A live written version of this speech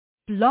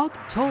Blog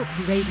Talk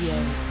Radio.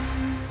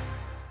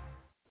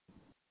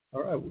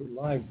 All right,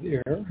 we're live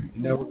there. And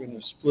now we're going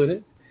to split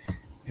it,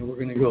 and we're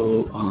going to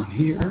go on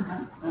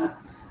here.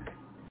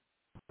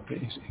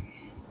 Amazing.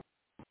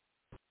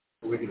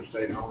 We could have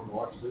stayed home and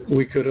watched this.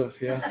 We could have,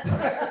 yeah.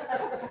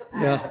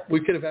 Yeah, we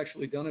could have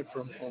actually done it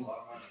from home.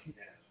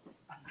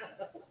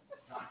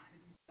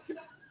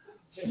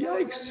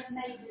 Yikes.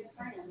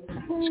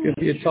 It's going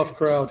to be a tough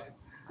crowd.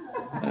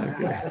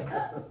 Okay.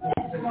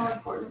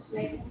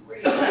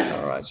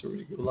 All right, so we're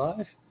going to go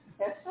live.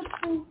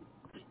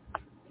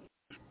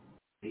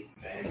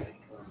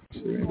 So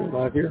we're going to go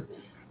live here.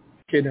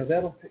 Okay, now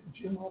that'll pick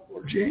Jim up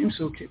or James.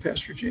 Okay,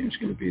 Pastor James is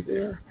going to be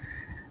there.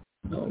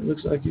 It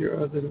looks like you're...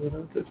 How's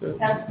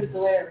the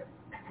glare?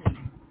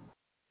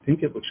 I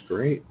think it looks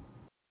great.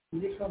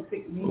 You just going to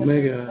pick me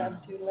Omega. up if I'm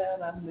too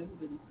loud, I'm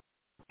moving.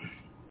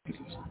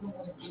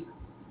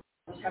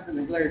 What's happening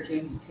to the glare,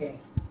 James? Okay.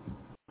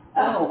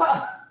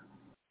 Oh.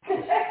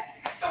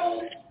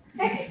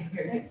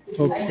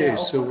 Okay,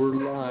 so we're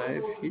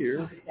live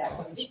here. So I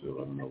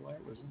don't know why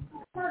it was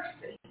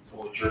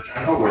Full of church. I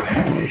know where they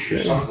have to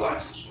issue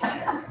sunglasses.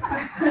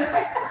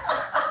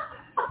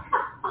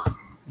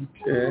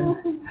 Okay.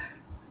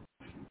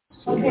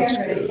 So let's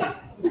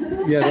go.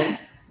 Yeah.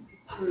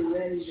 We're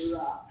ready to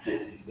rock.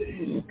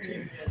 Okay.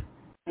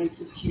 Thank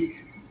you, Jesus.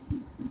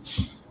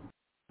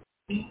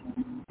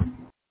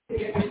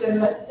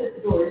 Let's hit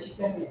the door as you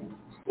come in.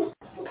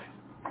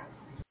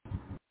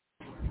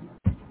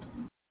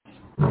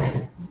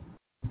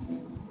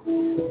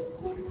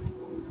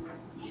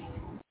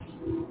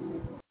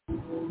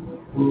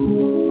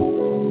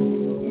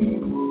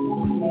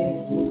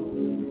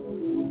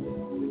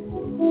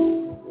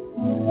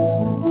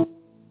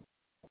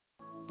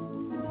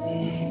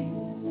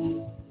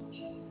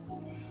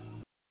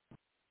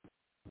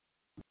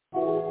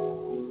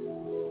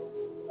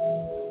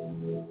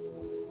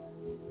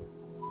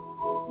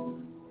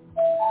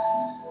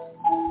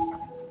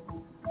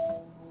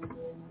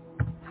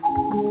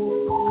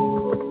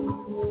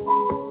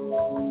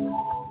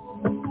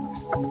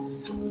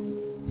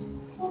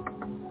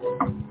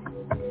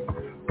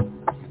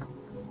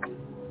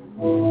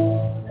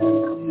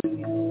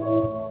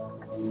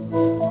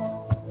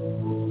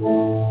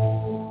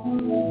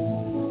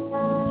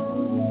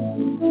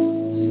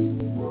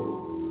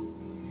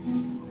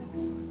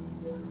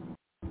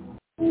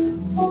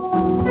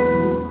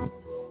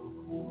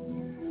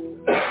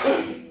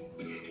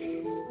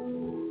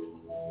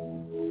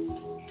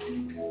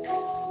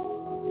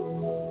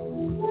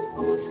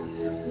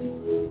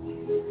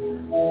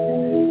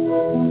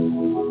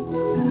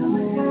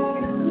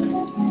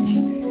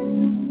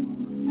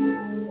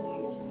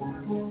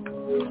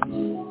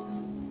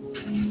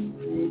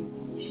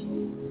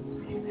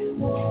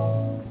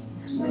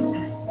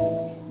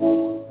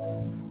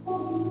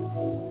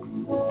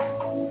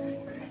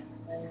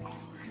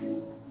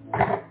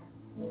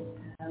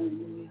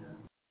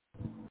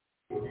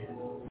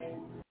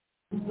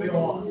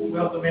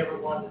 Welcome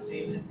everyone this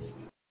evening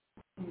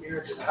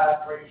here to the High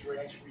Praise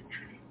Ranch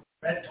Retreat,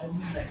 Raton,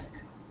 Mexico.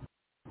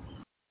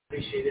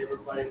 Appreciate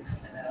everybody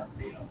coming out and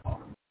being a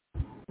part.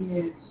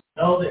 Yes.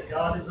 Know that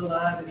God is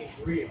alive and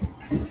He's real.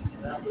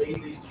 And I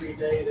believe these 3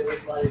 days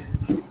everybody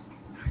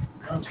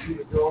comes through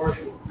the doors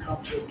will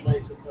come to a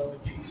place of knowing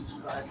Jesus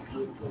Christ and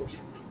move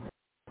closer.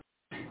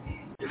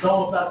 It's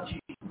all about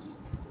Jesus.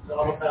 It's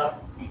all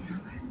about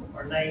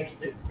our names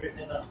written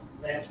in a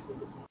Lamb's Book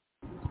of Life.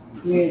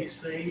 Are you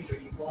saved? Are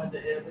you going to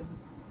heaven?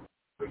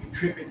 Are you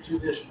tripping through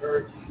this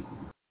earth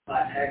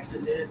by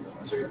accident?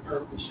 Or is there a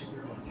purpose in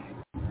your life?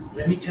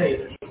 Let me tell you,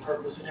 there's a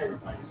purpose in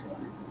everybody's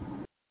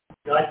life.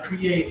 God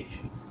created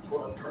you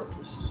for a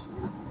purpose.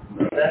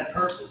 That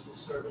purpose is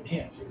serving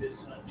Him through His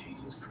Son,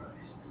 Jesus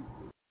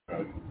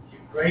Christ.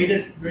 Your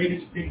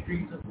greatest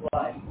victories of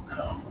life will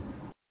come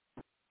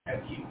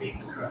after you meet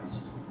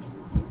Christ.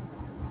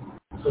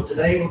 So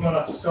today we're going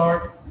to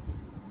start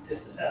this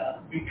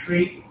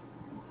retreat.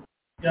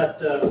 Got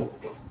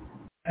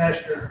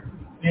Pastor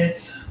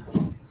Vince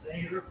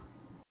Zader,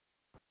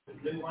 the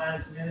Blue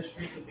Wines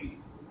Ministry, will be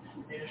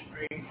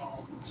ministering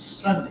on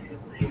Sunday, I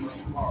believe, or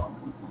tomorrow.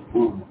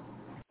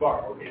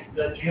 Okay.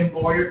 Got Jim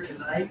Boyer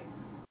tonight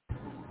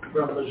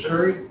from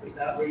Missouri with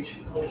Outreach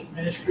Coast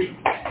Ministry.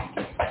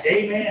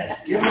 Amen.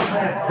 Give him a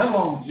hand. Come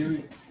on,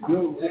 Jimmy.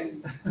 Go.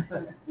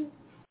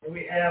 And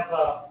we have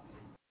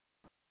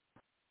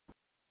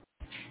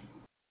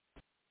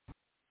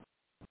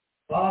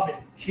Bob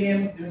and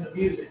Kim doing the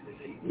music this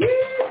evening.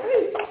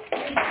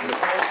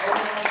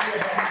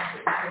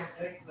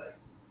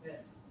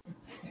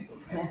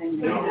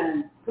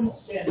 Come on,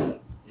 stand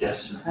up. Yes,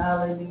 sir.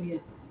 Hallelujah.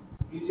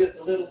 He's just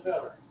a little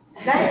feller.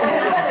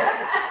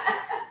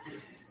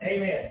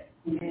 Amen.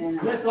 Yeah.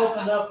 Let's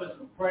open up with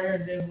some prayer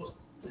and then we'll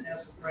have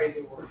some praise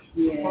and worship.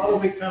 Yeah. Father,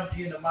 we come to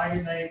you in the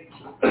mighty name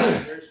of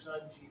your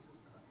Son, Jesus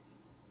Christ.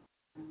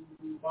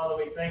 Father,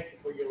 we thank you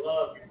for your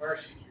love, your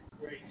mercy,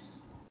 your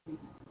grace.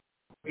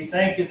 We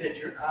thank you that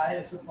your eye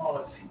is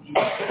upon us each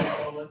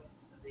moment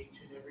of each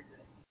and every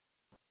day.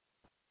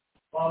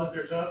 Father,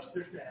 there's ups,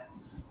 there's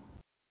downs,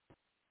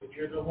 but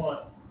you're the one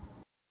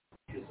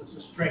gives us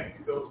the strength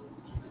to go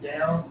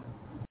down.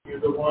 You're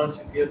the ones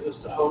who gives us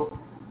the hope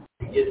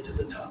to get to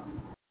the top.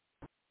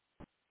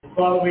 And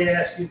Father, we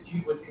ask you that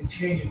you would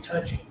continue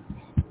touching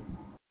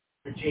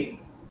Regina.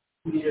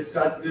 We just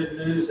got good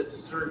news that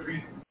the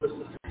surgery was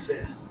a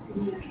success.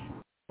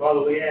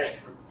 Father, we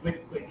ask for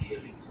quick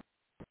healing.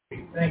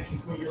 We thank you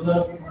for your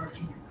love, your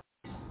mercy.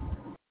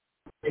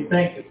 We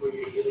thank you for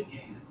your healing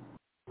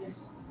hand.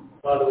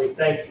 Father, we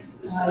thank you for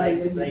this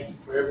night. We thank you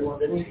for everyone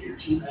that's here.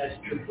 I ask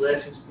your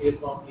blessings be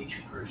upon each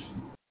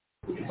person.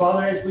 And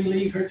Father, as we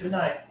leave here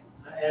tonight,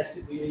 I ask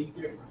that we leave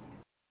different,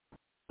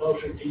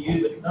 closer to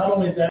you, but not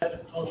only that,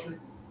 but closer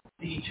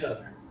to each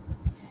other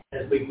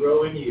as we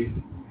grow in you,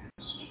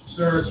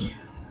 serve you,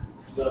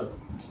 love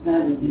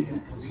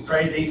you. We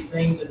pray these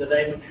things in the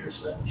name of your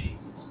Son, Jesus.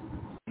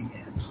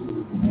 Amen.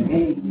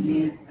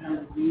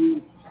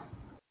 Amen.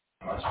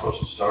 Am I supposed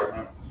to start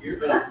now? You're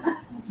better.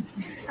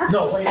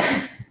 No, wait. I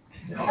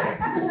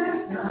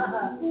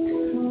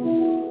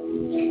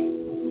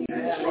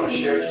just want to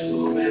share just a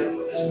little bit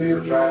as we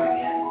were driving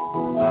in,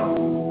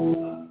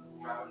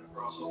 driving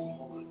across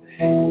Oklahoma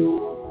today.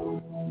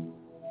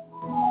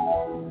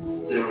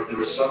 There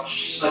was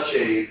such a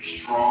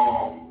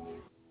strong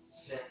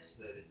sense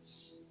that it's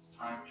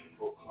time to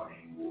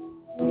proclaim.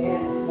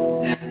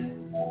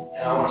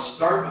 And I want to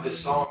start with this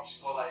song. It's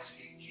called "I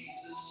Speak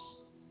Jesus,"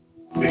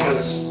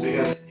 because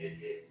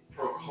it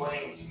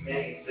proclaims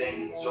many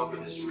things over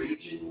this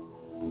region,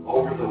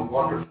 over the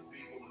wonderful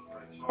people of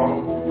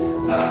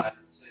Raton. I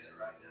didn't say that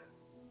right now.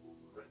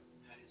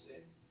 How do you say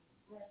it?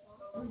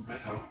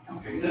 Raton.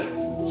 Okay, good.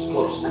 It's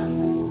close.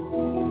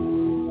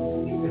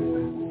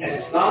 And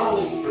it's not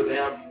only for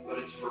them, but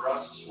it's for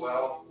us as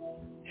well.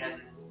 And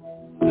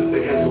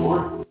because the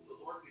Lord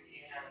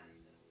began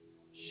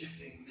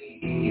shifting me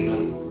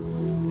even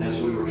as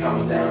we were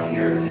coming down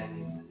here.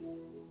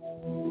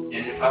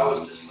 And if I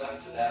was just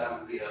left to that, I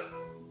would be a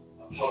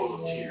puddle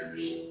of tears.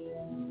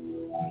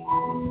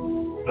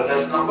 But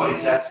that's not what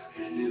he's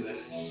asking me to do as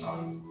his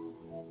son.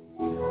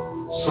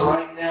 So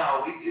right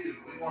now,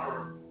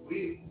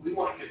 we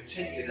want to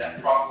continue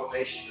that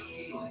proclamation of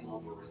healing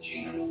over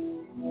Regina.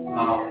 I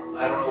don't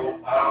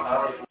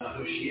even know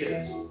who she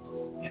is,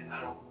 and I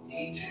don't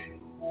need to.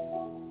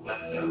 But I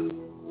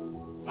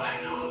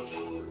know that the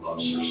Lord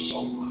loves her so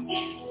much,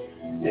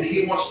 and He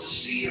wants to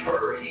see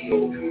her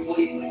healed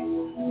completely.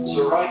 So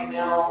right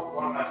now,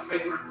 one of my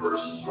favorite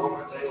verses,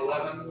 Romans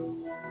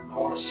 8:11. I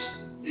want to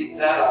speak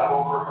that out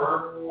over her.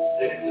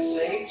 That if the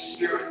same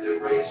Spirit that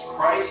raised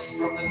Christ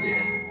from the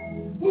dead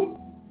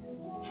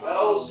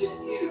dwells in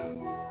you,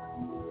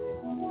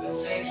 that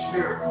same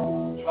Spirit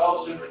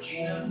dwells in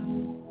Regina,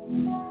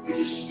 we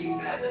just speak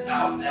that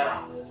out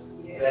now.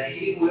 That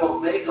He will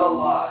make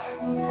alive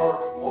her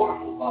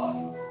mortal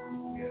body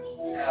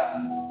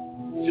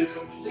to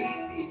complete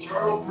the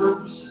eternal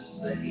purposes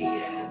that He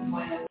had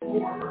planned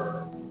for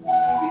her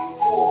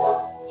before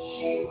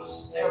she was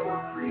ever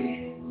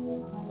created.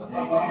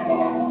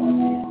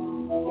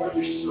 Lord,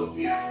 you're so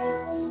beautiful.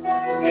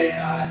 Okay, I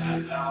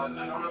don't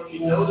know if you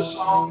know the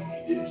song. If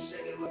you do,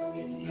 sing it with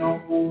me.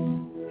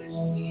 It's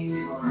easy,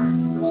 Lord.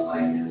 It goes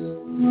like this.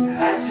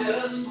 I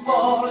just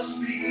want to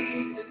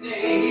speak the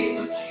name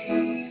of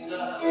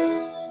Jesus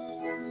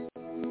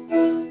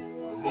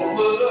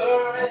over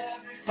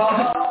every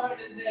heart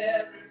and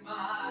every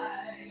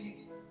mind.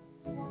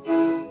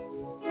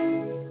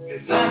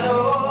 'Cause I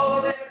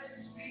know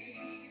there's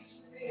peace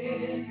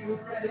in your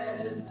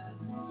presence.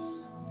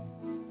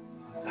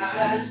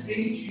 I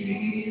speak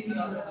Jesus.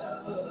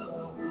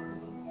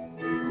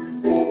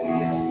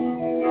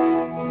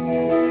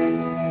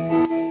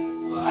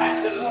 I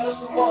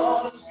just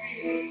want to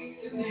speak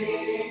the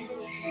name of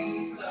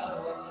Jesus.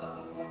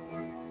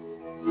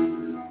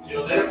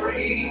 Till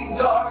every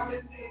dark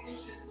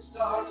addiction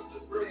starts to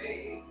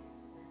break.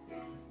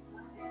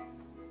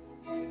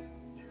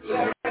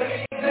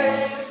 Declaring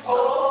there's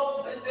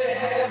hope and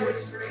there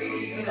is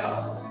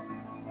freedom.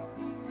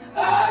 I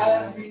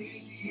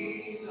speak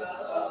Jesus.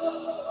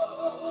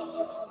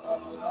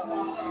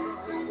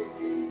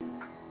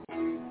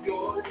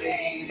 Your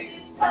name is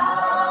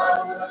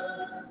power.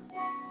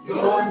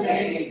 Your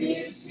name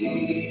is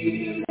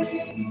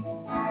healing.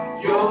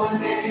 Your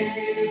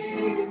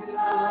name is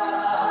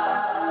life.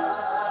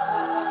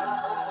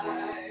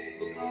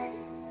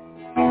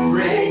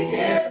 Break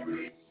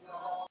every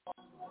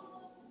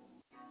stronghold.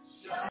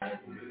 Shine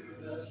through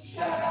the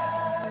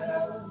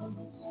shadows.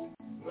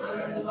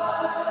 Burn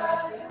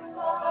light and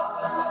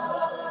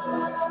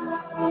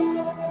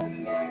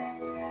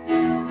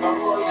come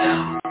on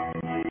now.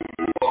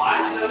 Oh, I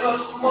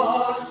just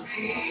want to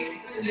speak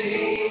the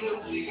name of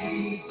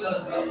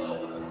Jesus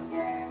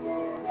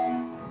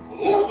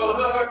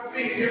over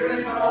fear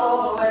and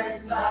all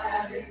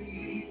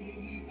anxiety.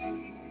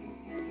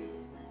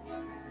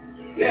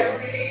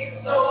 Every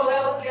soul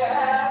held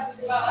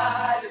captive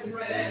by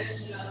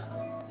depression.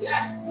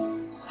 Yes,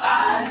 I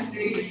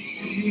speak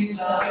Jesus.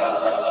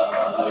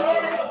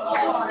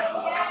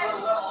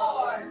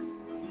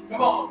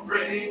 Come on,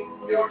 bring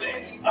your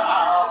name is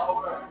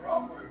power.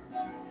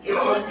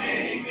 Your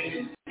name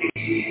is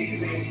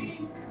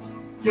healing.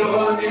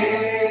 Your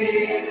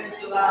name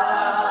is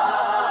light.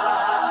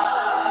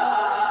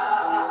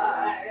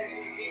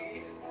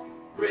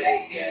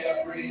 Break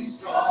every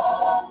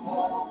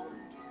stronghold.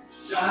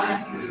 Shine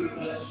through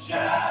the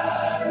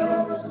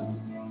shadows.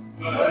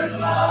 Burn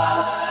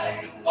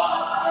like a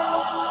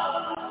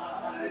fire.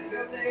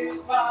 Your name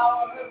is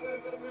power.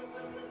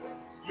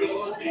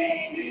 Your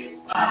name is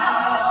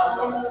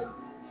power.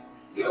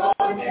 Your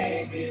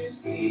name is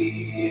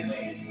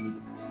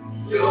healing.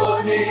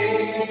 Your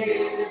name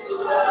is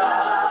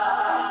light.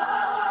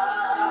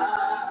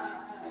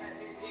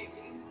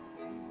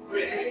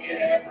 Break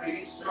every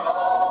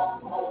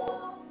stronghold.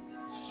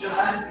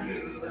 Shine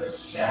through the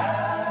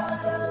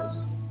shadows.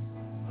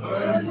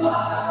 Burn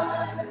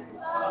like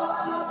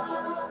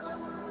fire.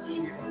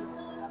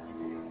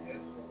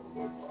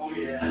 Oh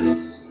yes.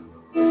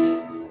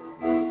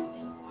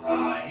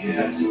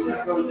 Yes,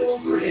 I go to this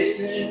bridge.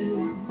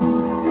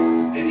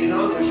 And you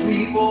know, there's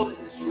people in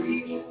this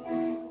region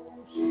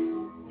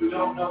who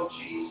don't know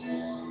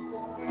Jesus.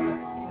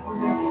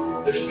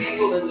 There's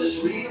people in this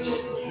region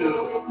who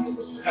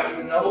have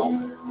known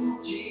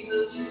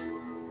Jesus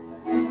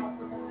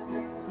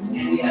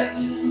and yet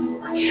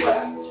are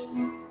trapped.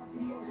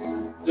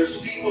 There's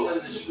people in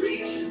this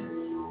region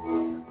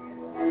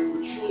who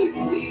truly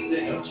believe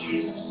they know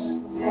Jesus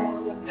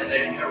and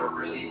they've never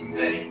really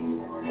met him.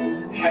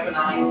 They have an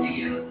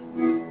idea of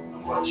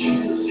what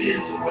Jesus is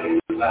and what he's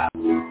about.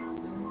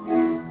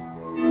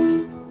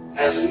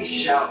 As we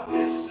shout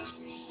this, as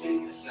we sing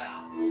this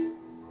out,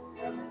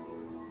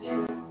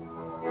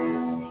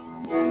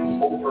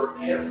 over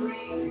every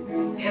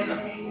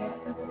enemy,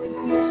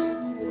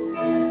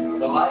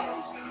 the light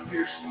is going to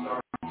pierce the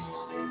darkness.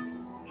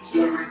 It's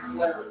going to bring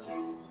clarity.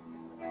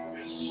 We're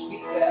going to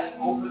speak that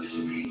over this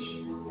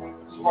region.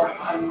 It's part of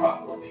my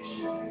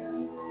proclamation.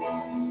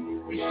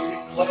 We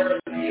speak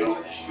clarity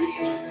over this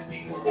region that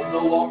people will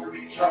no longer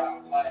be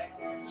trapped by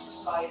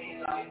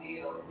society's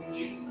idea of who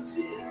Jesus is.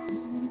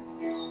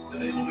 That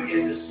they will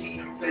begin to see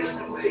him face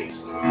to face.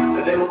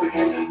 That they will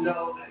begin to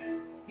know that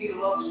he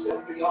loves them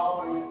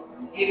beyond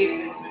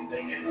anything that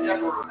they can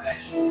ever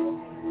imagine.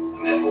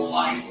 And that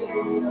life is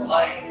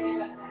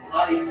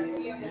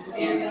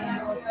in him.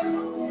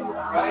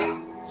 Right?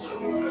 So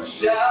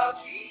shout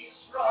Jesus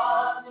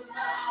from the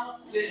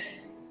mountain.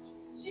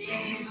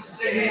 Jesus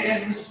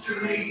in the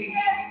street.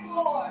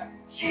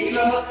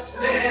 Jesus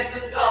in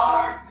the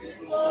darkness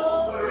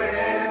over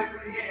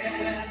every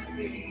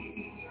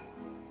enemy.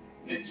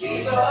 And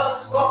Jesus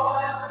for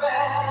my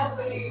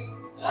family,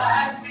 I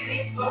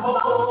speak the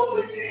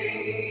holy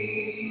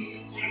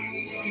name.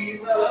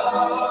 Jesus.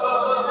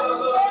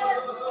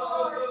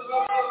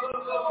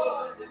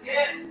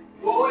 Again,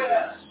 oh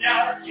yeah,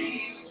 shout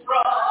Jesus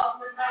from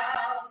the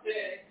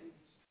mountain.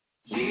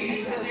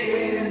 Jesus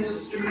in the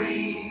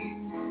street.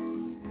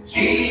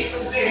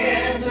 Jesus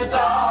in the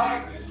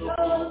darkness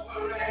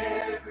over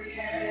every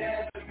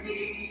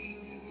enemy.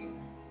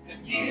 And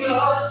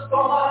Jesus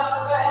for my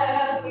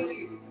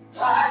family,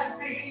 I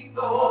speak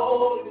the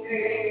holy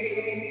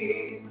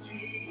name,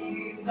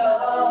 Jesus.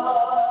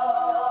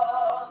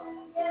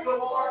 One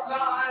more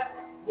time.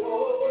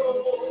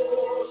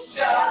 Oh,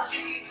 shout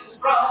Jesus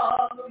from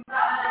the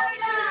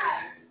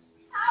mountain.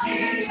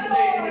 Jesus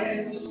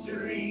in the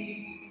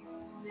street.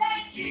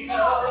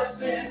 Jesus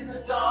in the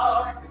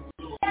darkness.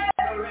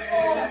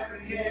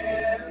 Every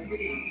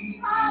enemy.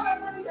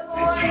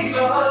 And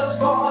Jesus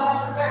for my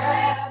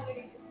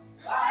family,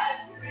 I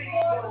speak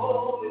the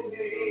holy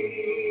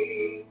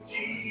name,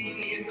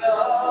 Jesus.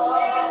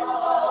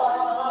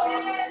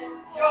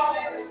 Your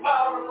name is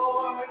power,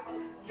 Lord.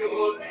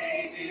 Your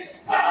name is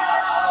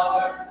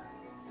power.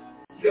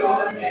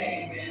 Your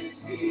name is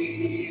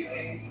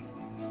healing.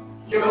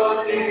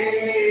 Your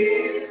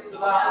name is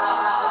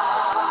light.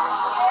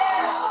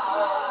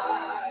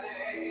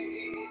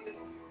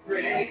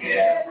 Break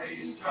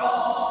every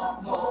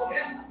stronghold,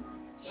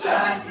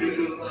 shine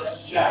through the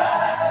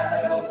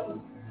shadows,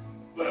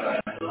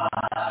 burn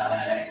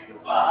like a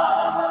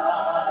fire.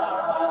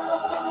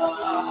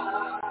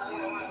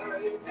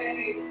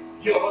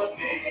 Your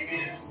name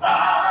is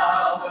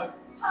power.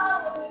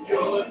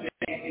 Your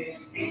name is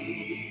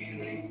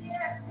healing.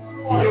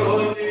 Your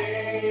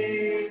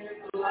name is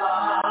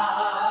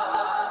light.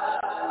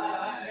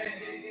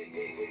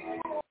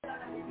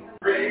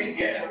 Break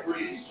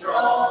every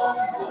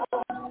stronghold.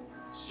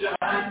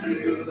 Shine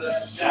through the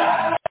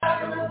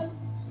shadows,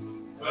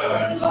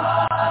 burn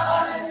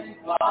like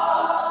fire.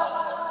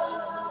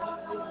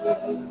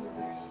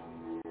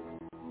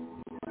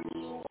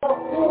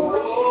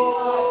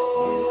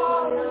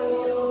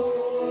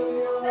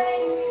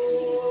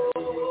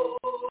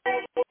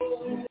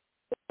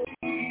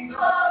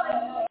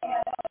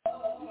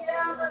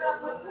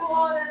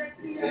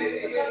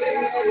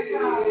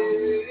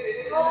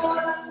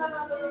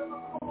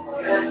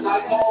 Yes, I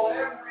call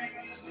every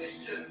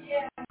musician.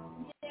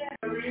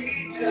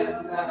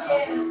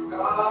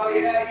 Oh,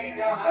 yeah, you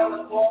know how to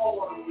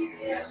fall on you.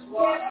 Guess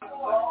what? I'm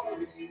calling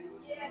you.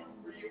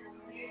 For you to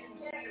be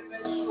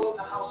eventual in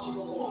the house of the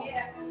Lord. It's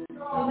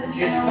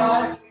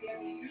time for you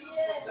to use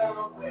the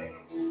sound waves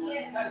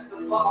as as the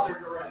Father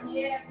directs.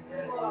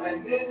 And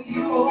then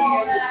you will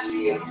begin to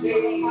see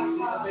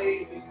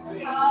amazing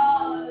things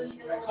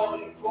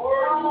coming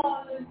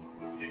forward.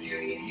 If you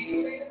need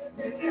healing,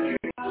 if you need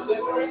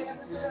deliverance,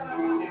 if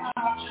you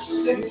just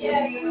simply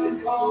need to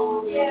come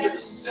to the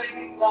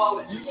saving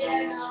knowledge of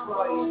Jesus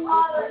Christ,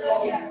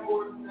 coming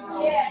forth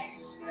now.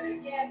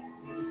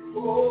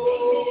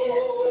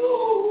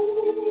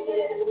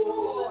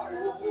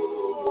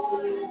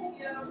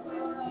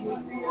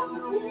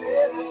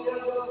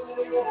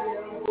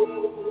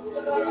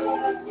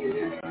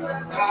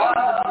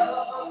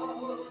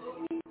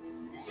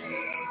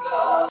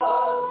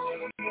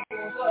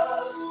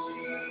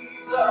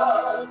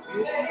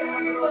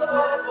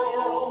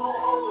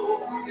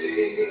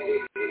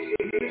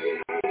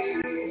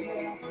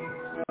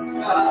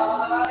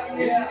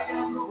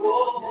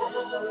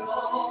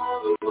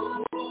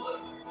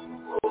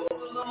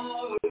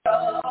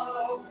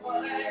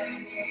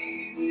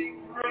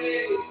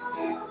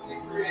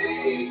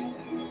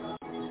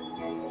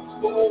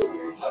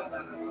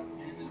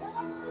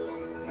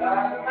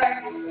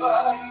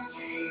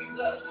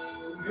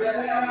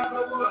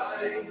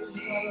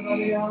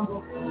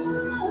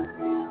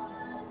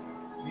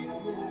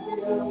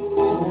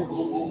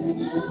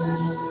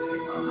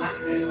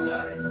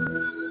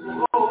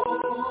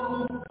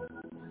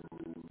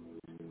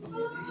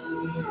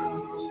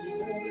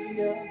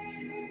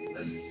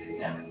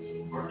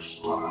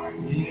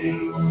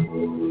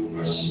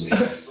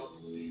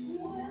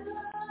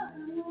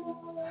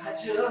 I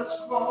just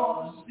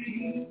want to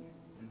see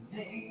the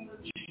name of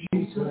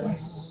Jesus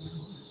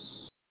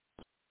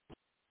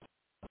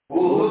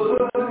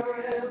over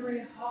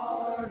every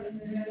heart and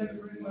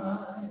every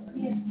mind.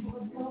 Yes,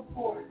 Lord, go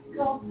forth,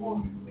 go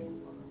forth.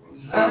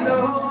 I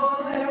know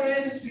there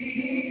is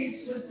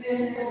peace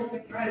within the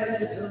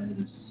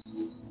presence.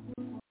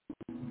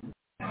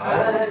 I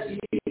see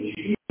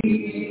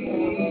Jesus.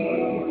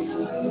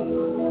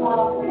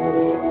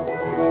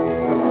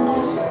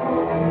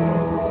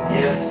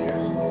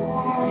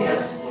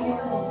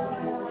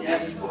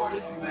 Yes, Lord,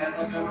 if you have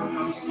a member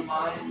comes to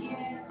mind,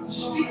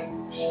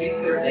 speak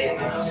their name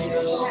and I'll speak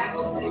the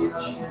name of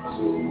Jesus.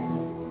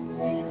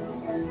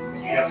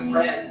 You have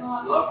friends,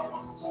 loved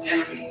ones,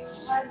 enemies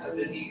that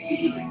need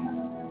healing,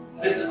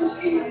 physical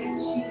healing.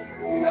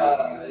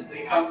 As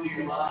they come to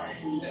your mind,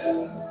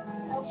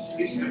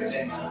 speak their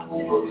name and I'll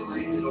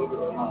proclaim it over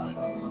their lives.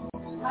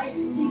 Thank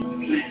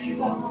you,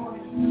 Lord.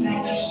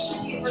 Thank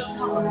you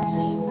for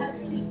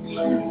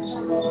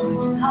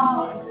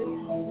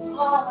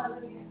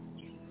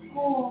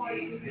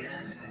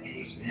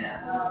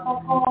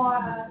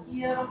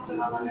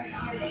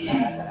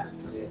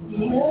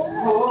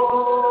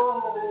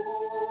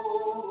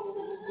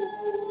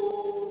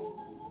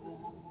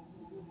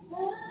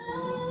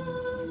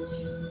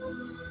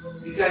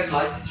You guys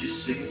like to just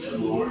sing to the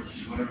Lord,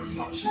 just whatever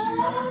comes to your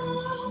mind.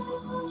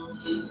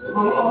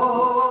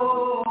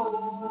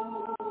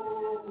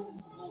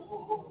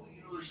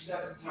 There's 7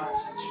 times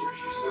in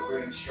Scripture that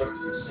we're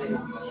instructed to sing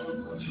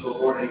to the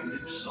Lord a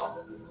new song.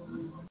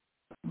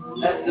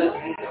 That doesn't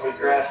mean that we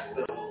grasp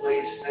the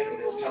latest thing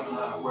that's coming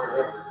out of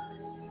wherever.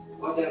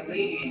 What that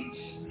means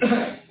is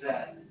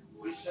that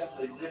we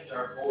simply lift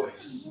our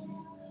voice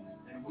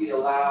and we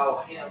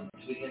allow Him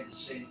to begin to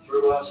sing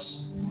through us,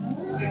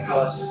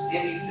 because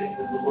anything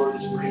that the Lord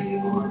is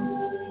bringing on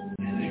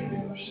is a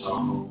new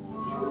song.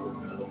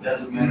 It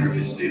doesn't matter if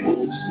it's the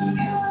oldest of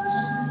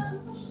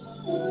hymns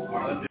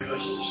or the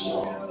newest of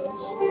songs.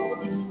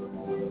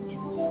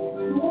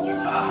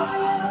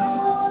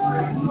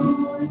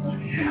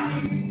 Yeah.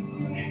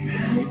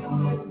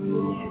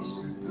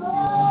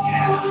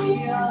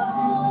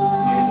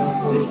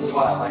 This is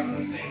why I like to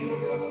sing.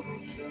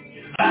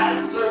 I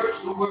search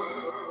the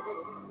world.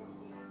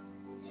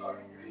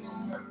 Sorry, Grace.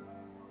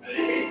 But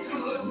it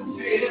couldn't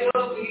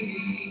fill me.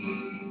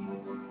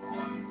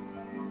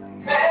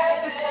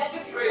 Heaven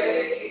and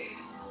praise,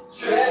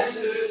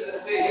 treasures of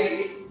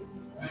faith,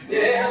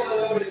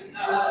 never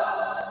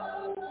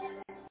enough.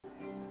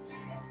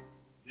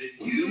 That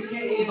you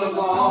came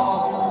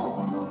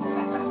along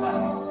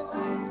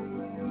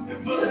and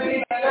put me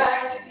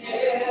back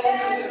together.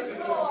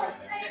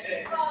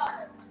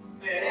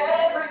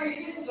 Every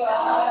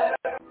desire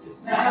is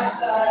not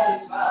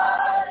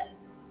satisfied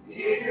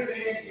here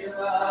in your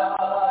love.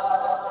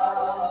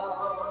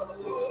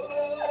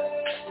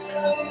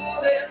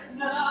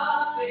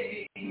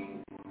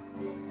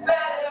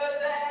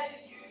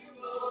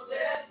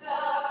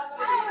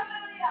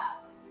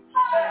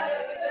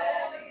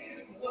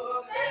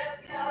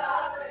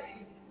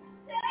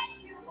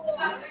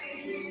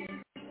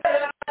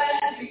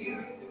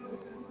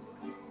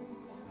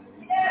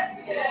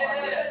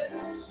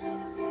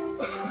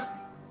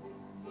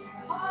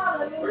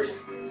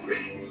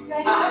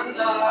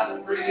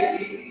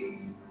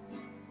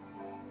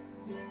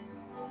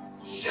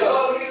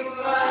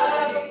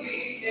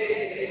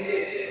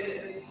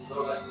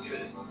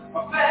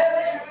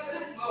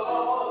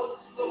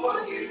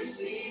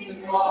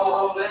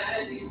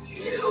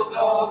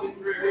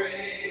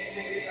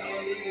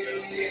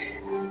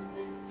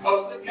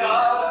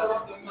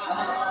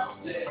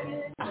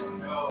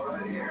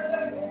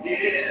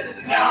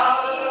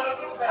 out of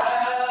the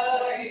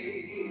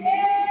valley.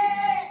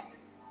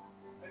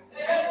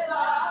 As I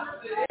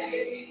say,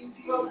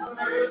 your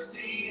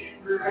mercy and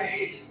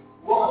grace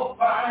won't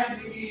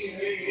find me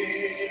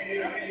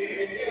here.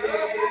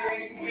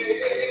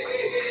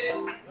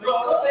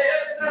 Lord,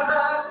 there's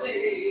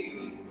nothing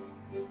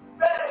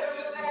better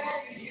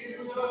than you.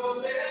 Lord,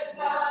 there's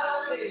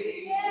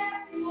nothing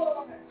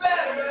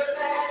better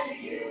than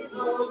you.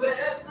 Lord,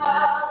 there's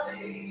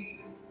nothing.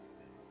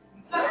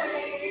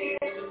 Nothing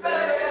is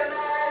better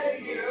than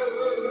you.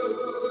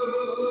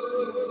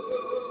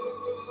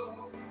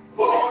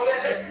 Lord,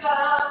 there's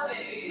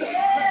nothing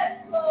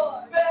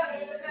better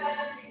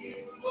than you.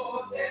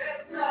 Lord,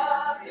 there's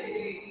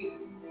nothing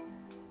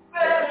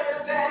better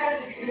than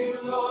you.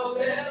 Lord,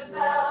 there's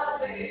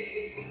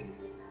nothing.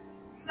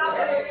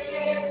 Nothing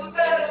is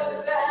better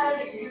than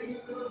you.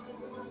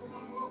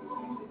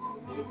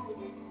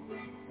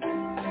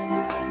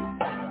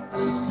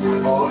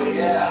 Oh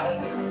yeah.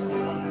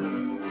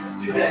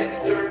 Today's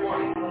third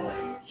morning.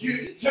 You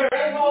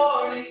turn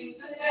morning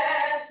to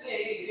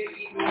dancing.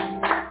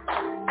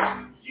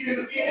 You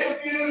give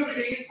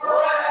beauty for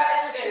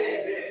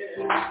ashes.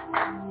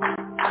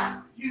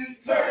 You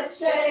turn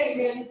shame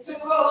into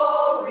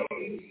glory.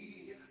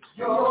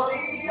 You're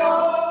the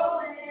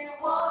only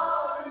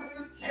one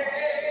who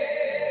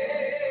can.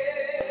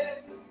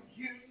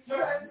 You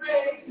turn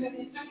grace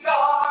into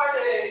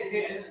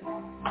gardens.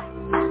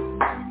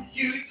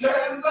 You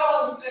turn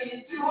bones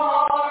into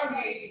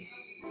armies.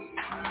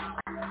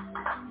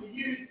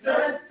 You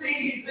turn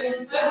seas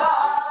into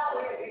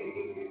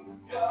highways.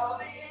 You're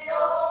the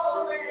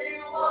only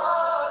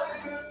one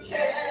who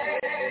can.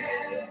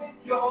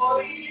 You're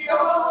the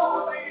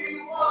only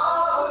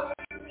one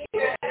who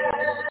can.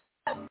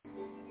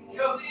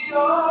 You're the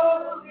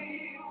only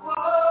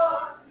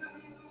one who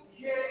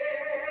can.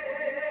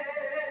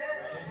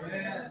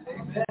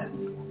 Amen.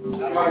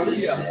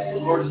 Hallelujah. The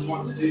Lord just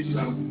wants to do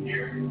something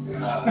here.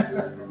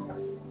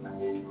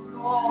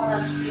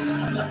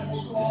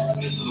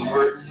 This is the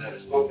words that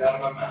spoke out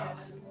of my mouth.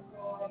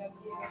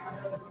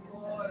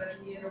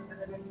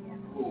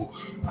 Ooh,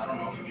 I don't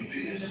know if we can do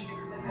this.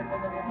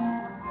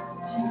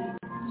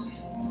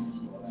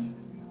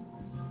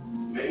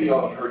 Maybe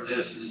y'all have heard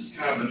this. This is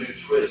kind of a new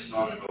twist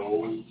on an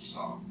old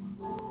song.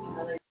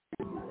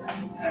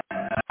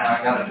 And I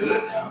gotta do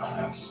it now.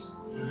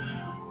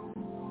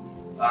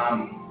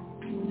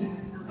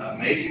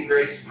 Amazing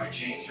Grace, my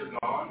chains are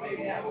gone.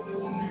 Maybe I will do it.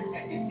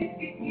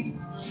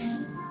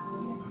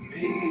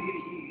 Amazing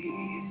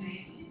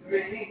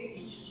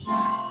Grace,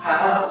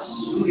 how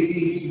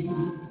sweet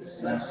the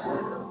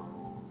sound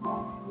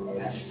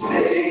that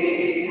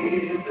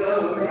saved a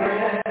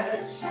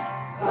wretch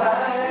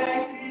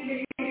like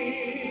me.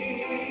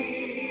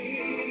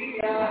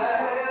 I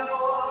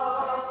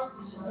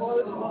once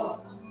was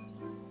lost,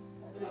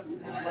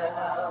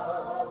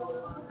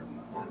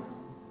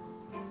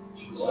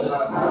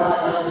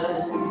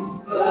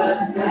 but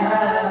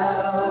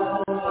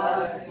now I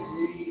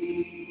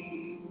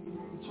see.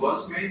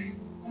 'Twas great,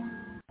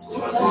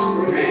 'twas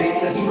great,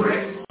 that's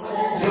great.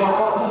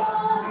 You're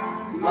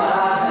my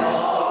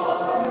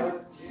heart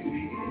to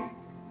me,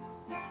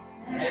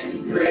 and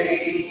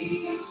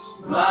grace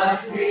my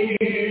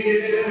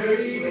fear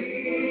relieved.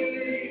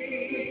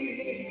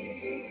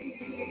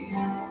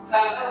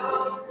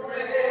 How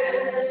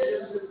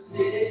precious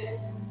is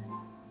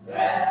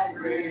that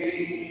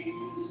grace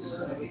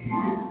of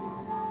you.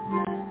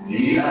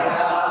 The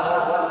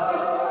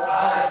hour I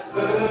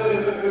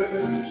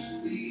first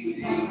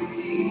believed,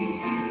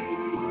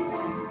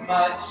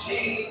 my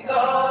chains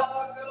are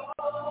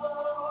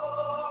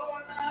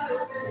gone,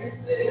 I've been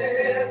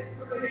set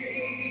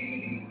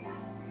free.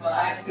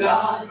 My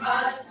God,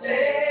 my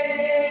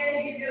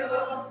Savior,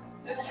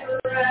 has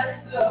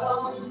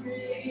ransomed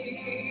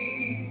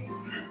me.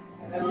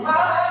 And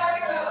my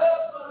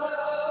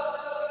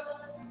blood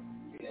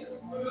is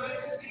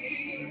worthy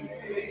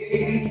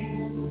grace.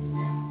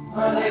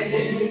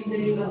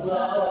 Amazing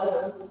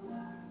love,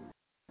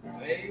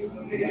 amazing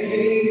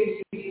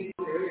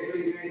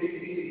grace.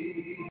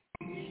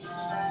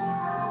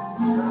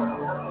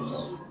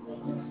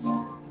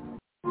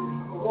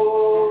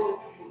 Oh,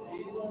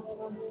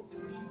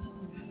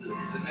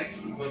 the next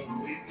one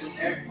we've been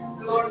there.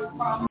 The Lord has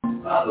promised.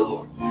 The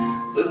Lord.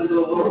 The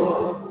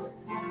Lord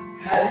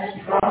has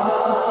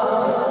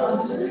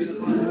promised to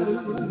me.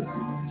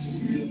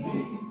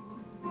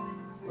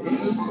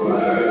 His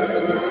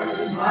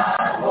word, my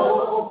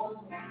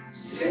hope,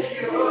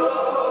 secure.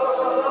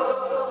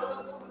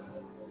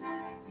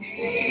 He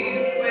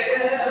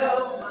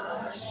will my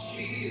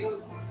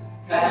shield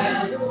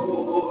and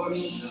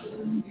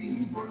portion be.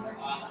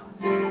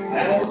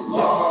 As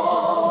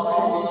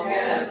long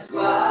as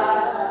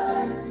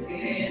life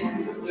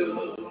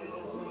endures,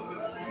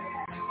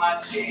 my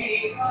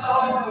chains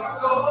are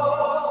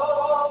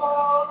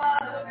gone,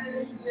 I've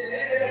been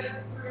set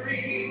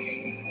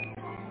free.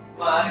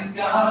 My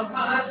God,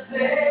 my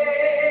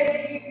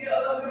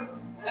Savior,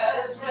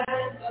 has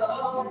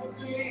ransomed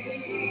me.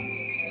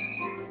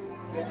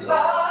 His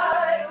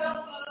life and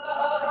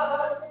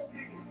blood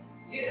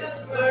is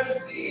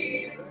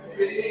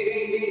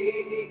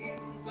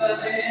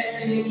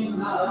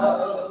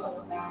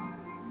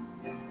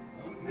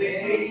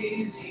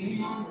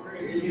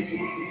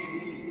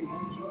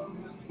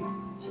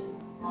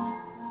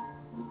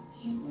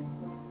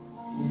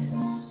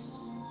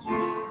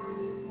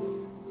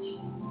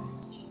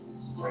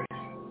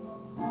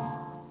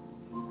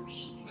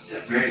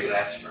very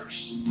last verse.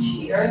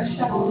 The earth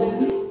shall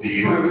live.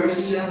 The earth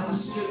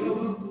shall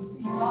soon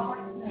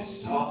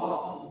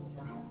dissolve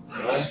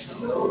like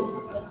snow.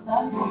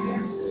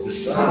 The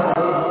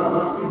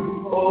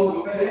sun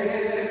will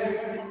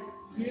bear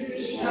his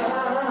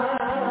shine.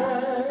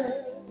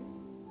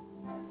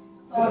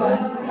 But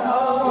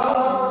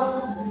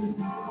God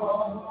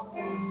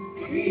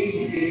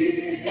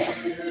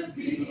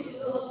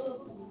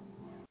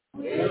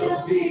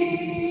will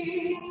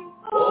be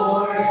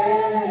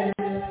forever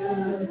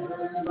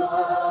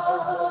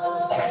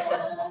mine.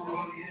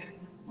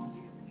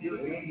 He'll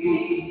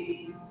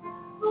be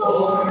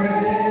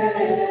forever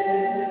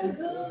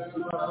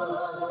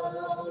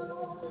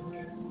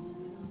mine.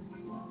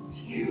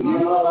 You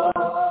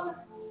are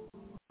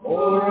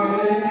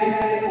forever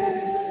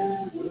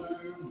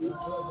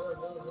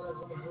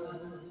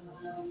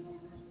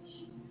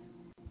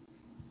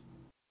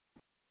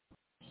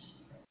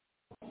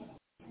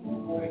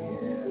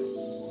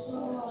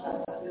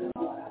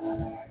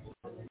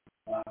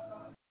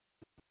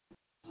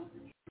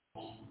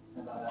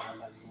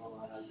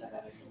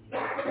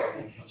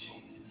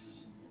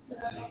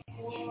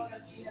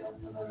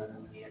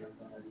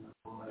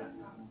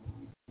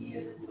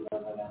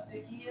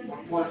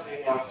One thing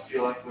I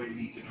feel like we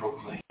need to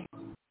proclaim.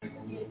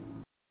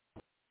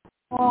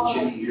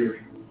 Jenny, you're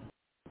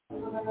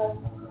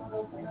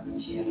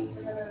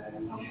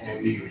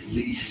be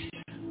released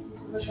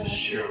to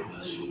share with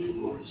us what the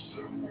Lord has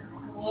put on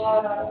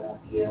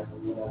your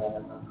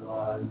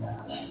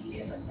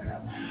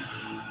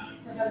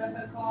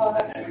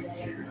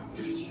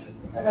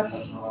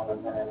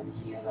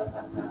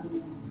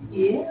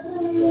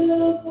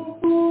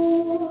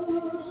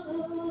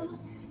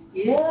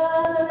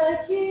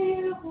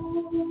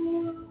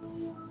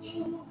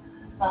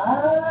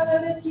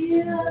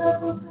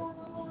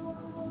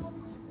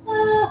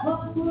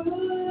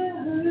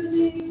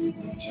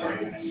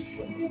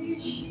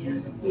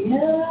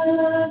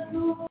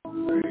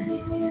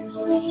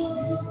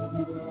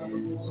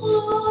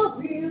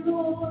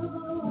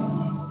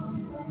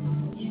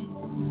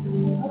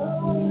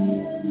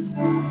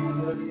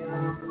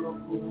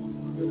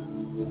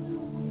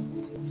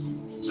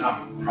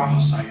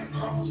Prophesy your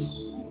promise.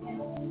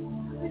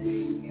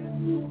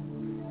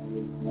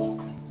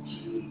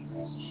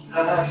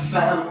 I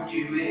found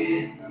you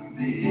in the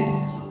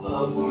middle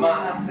of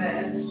my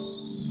mess.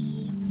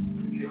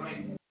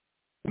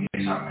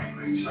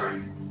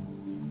 Sorry.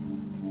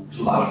 There's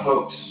a lot of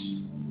folks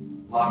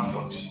all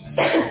over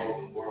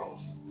the world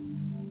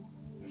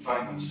who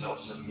find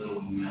themselves in the middle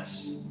of a mess.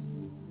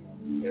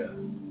 Yeah.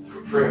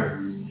 Her prayer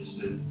is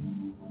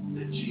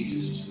that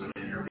Jesus is going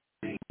to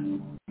intervene in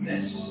the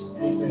mess.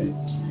 Okay.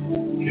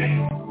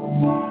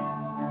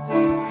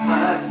 I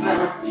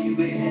found you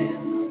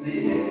in the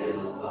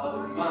middle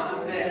of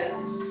my mess.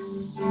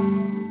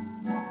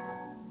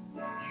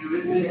 You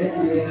had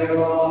been there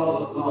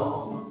all along.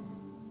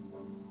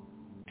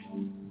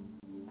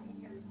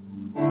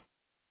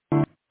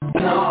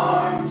 In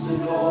arms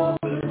and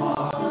open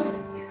heart,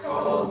 you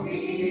called me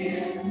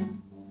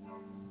in.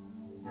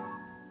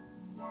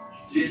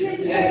 You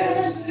didn't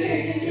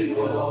hesitate at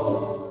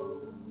all.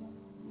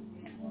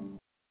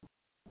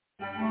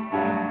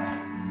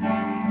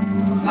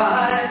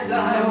 Lies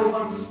I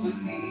once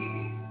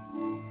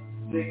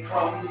believed, they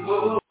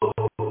crumble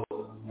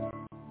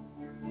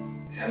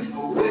at the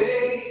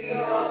weight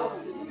of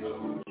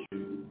your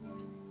truth.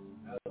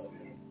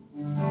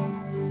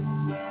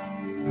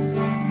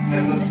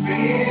 And the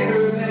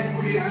fear that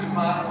grips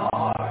my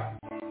heart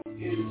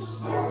is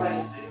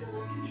arrested,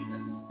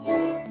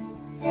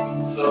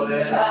 so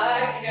that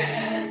I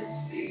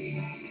can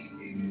see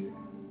you.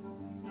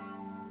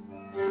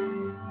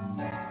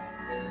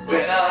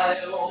 When I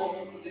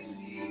only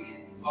see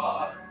it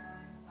far,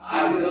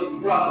 I will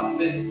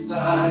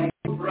prophesy,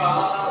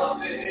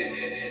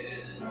 prophets.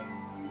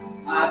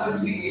 I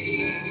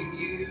believe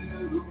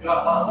you,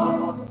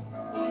 God,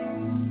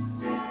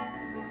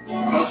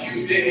 'cause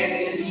you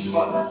finish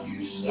what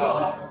you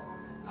start.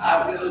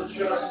 I will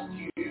trust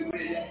you in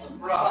the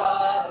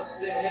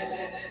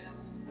process.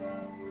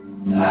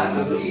 I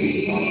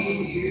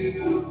believe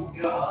you,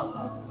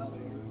 God.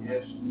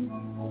 Yes.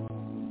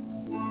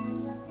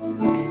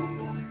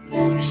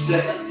 You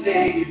set a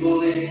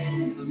table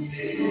in the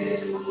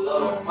middle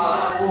of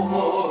my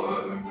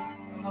war.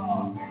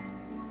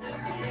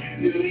 You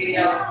knew the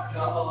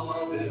outcome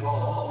of it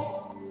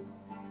all.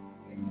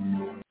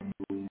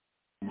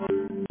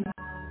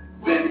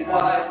 When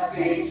what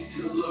seems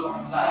to look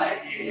like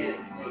it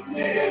would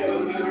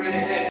never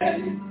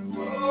end.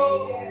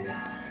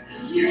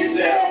 You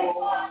never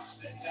watch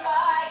the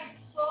tide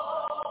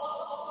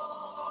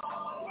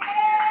fall.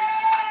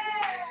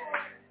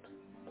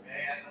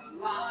 And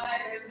the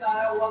lies I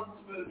once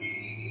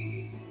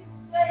believed,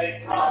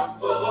 they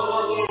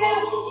crumble.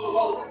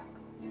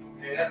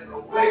 And the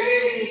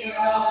weight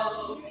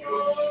of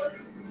your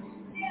truth.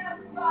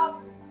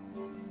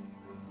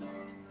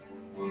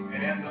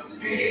 And the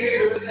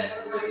fear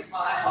that breaks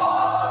my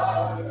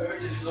heart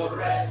is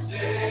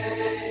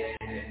arrested,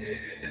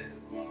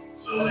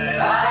 so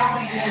that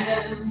I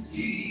can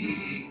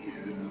see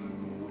you.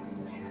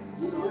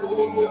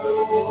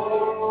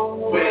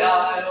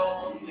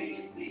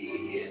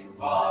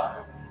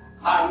 far.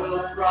 I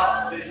will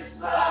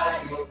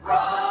prophesy your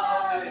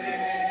promise.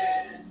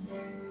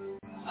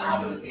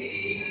 I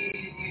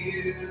believe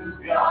you,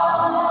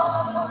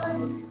 God.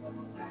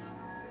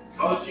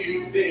 'Cause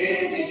you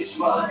finish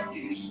what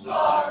you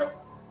start.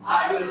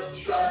 I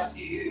will trust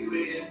you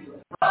in the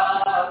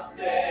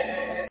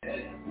process.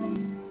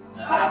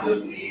 I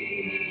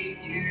believe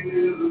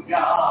you,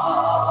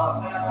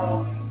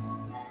 God.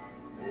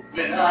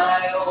 When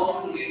I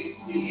only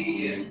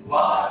see in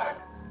part,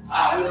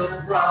 I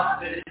will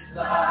prophesy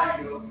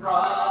your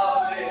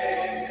promise.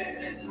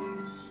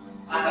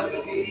 I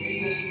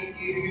believe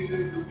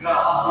you,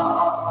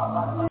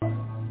 God.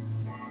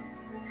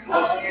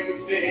 'Cause you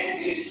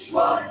finish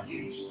what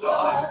you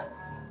start.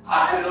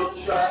 I will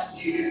trust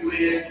you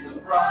in the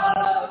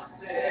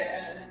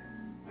process.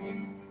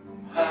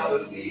 I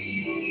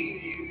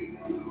believe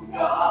you,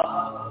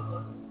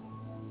 God.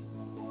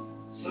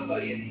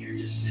 Somebody in here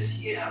just says,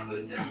 yeah,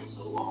 but that was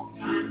a long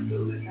time ago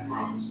that you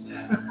promised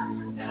that.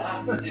 And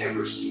I've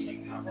never seen it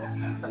come to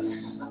pass.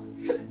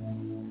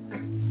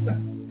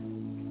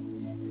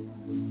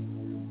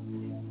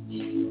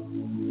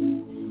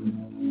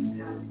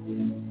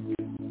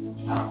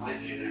 I'm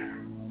with you there.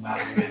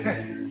 I've been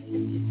there.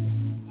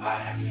 I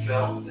have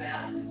felt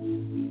that.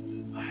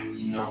 I have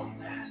known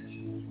that.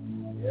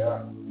 Yeah.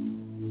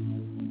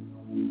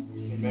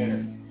 Amen.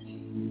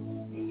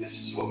 This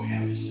is what we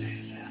have to say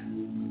to that.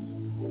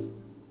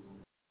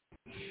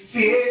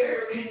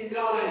 Fear can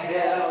go to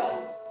hell,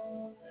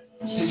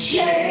 and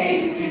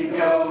shame can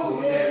go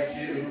there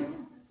too.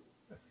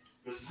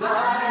 'Cause I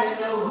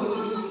know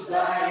whose I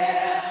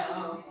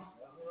am.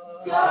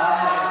 God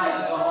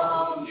I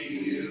belong to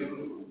you.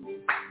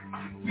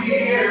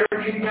 Fear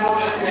can go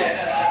to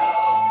hell,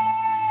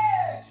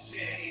 and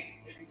shame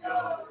can go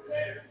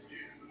there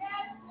too.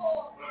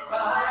 For I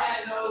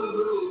know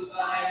whose I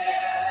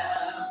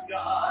am.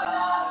 God I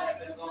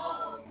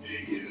belong to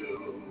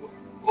you.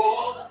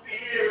 Oh,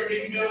 fear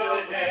can go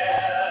to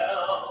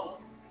hell,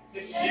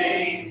 and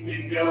shame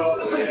can go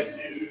there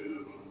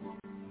too.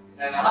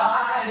 And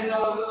I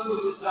know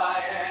whose I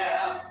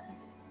am.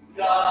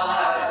 God,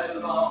 I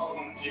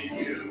belong to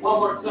you. One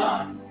more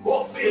time.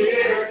 Oh,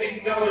 fear can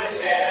go to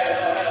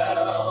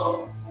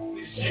hell,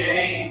 and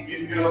shame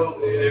can go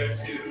there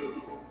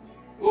too.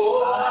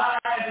 Oh,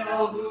 I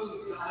know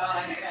whose I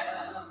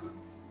am.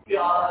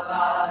 God, I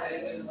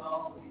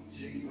belong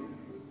to you.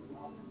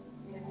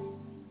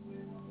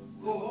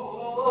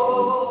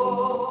 Oh,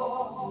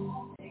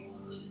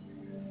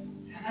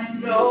 and I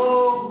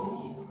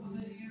know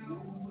that you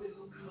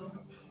will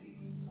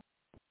complete.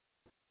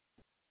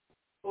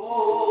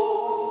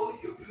 Oh,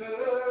 your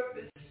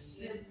purpose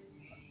in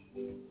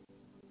me.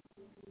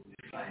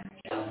 If I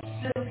just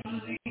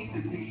simply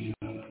believe,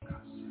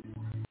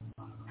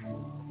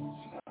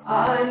 I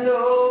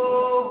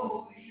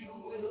know you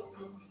will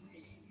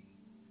complete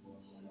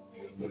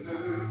your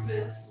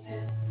purpose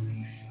in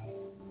me.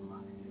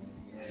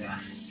 If I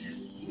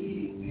simply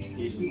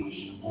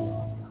believe.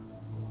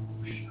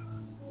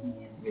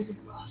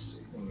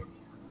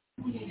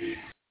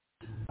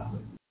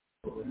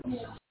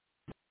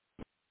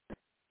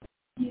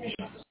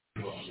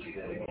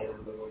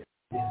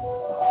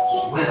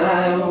 When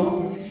I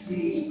only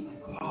see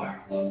the part,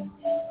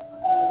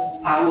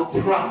 I will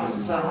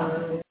prophesy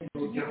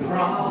your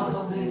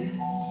promise.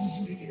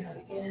 Speak it out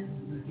again,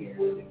 again,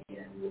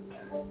 again.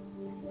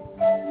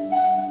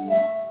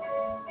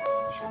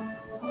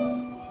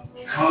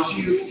 'Cause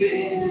you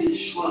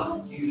finish what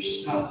you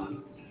start,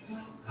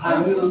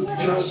 I will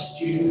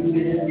trust you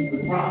in the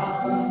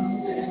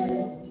process.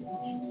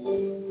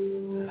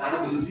 I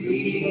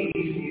believe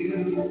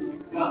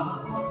you,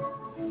 God.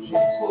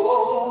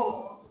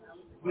 Oh,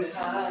 when I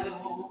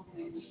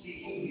only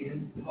see in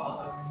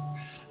part,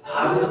 I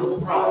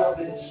will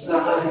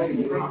prophesy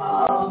your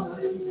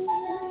promise.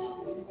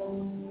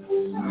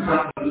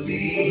 I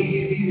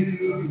believe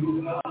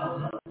you,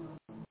 God.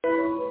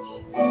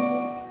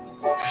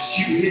 'Cause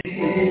you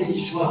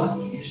finish what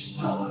you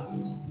start.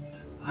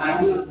 I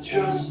will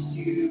trust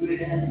you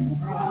in the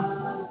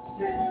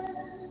process.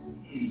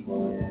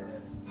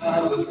 I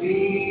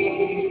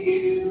believe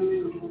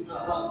you,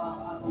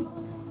 God.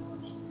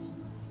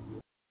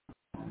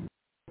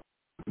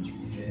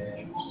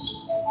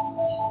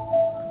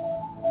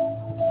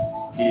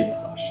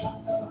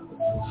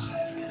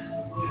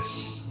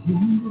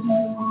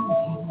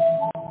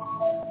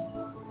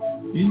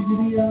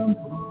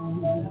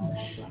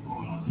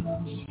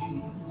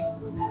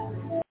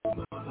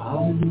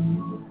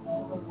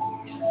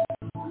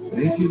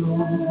 Thank you,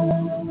 Lord.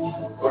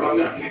 Lord, I'm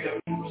going to pick up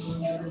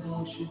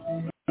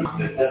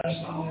that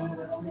song.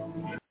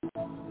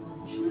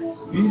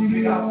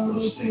 Pick out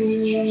those things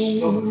that you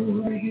spoke to me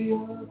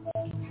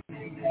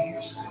many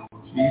years ago.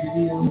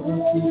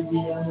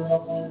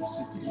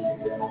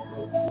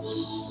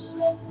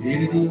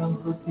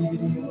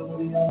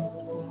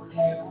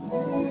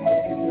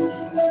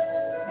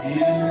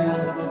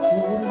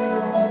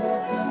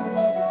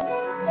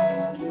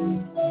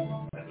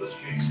 Let those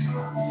dreams come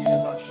out.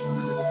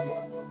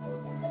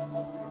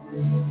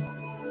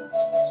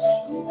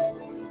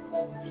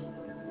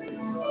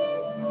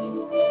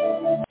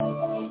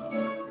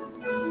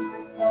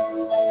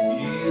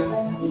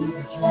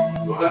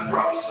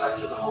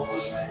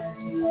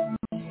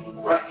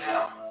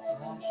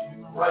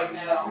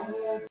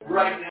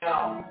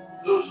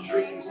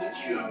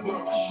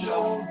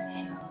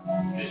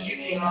 because you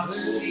cannot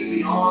see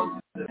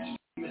beyond the 2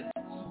 minutes.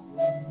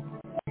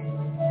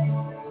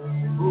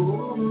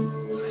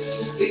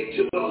 Speak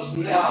to us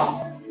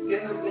now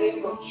in the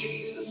name of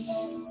Jesus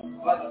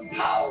by the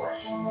power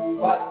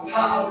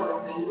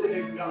of the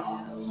living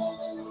God.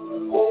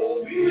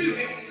 Oh, be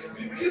released,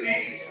 be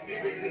released, be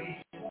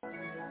released.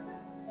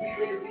 Be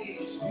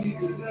released, be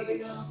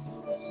released.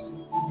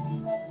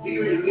 Be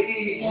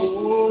released.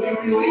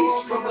 Be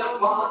released from that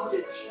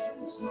bondage.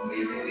 Be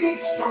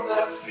released from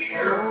that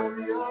fear.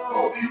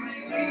 Oh, be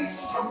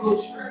released from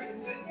those very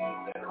things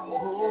that are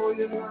holding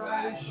you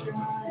back.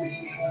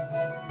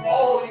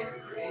 Oh, you're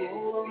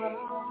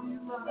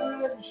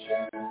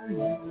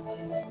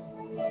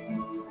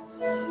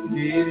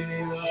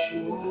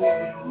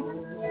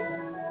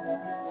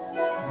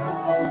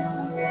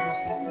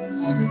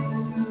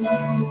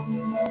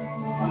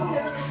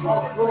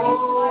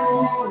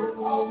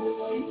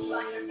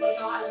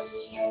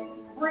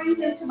Bring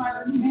them to my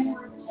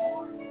remembrance,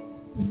 Lord.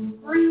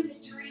 Bring the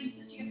dreams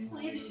that you have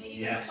planted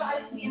inside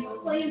of me and the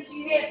plans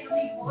you had for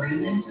me. Bring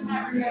them to my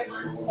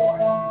remembrance,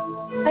 Lord.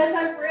 As I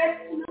rest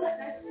tonight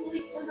and I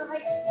sleep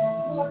tonight,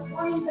 Lord,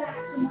 bring back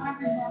to my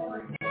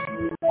remembrance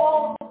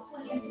all the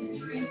plans and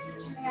dreams that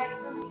you had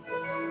for me.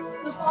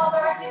 So, Father,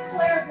 I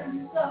declare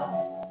them so.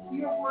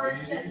 Your word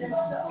said them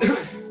so.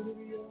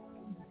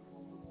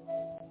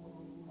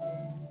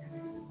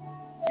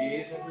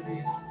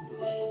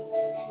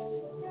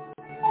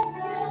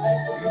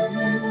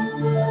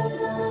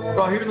 So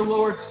I hear the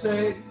Lord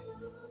say,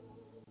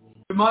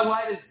 my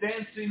light is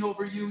dancing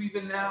over you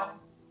even now.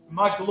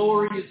 My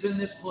glory is in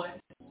this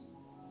place.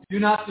 Do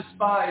not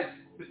despise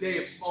the day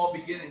of small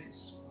beginnings.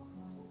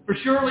 For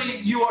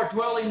surely you are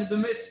dwelling in the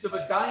midst of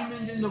a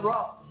diamond in the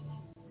rough.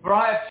 For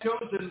I have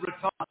chosen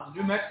Raton,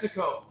 New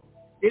Mexico.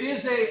 It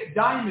is a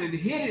diamond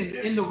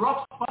hidden in the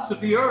rough spots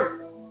of the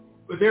earth.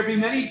 But there be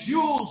many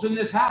jewels in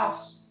this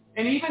house.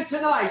 And even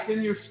tonight,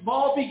 in your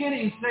small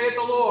beginnings, saith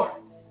the Lord,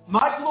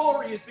 my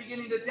glory is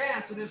beginning to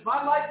dance, and as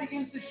my light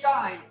begins to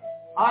shine,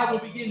 I will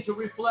begin to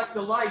reflect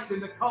the light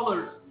and the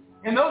colors.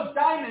 And those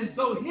diamonds,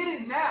 though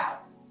hidden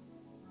now,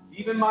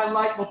 even my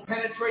light will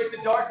penetrate the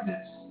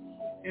darkness.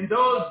 And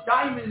those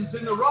diamonds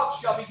in the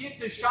rough shall begin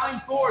to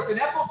shine forth in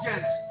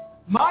effulgence,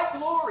 my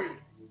glory.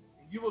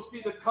 And you will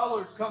see the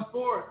colors come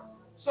forth.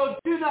 So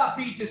do not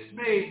be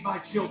dismayed, my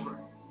children.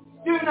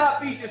 Do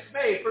not be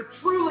dismayed, for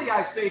truly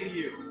I say to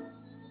you,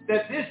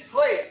 that this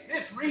place,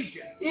 this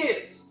region,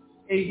 is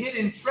a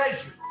hidden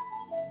treasure.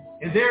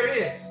 And there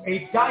is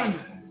a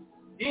diamond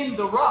in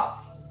the rough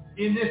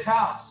in this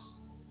house.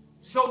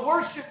 So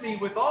worship me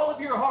with all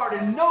of your heart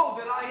and know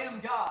that I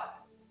am God.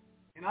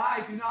 And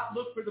I do not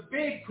look for the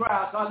big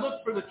crowds. I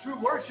look for the true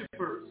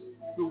worshipers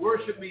who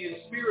worship me in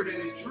spirit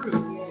and in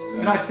truth.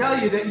 And I tell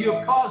you that you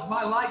have caused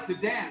my light to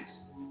dance.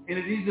 And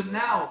it is even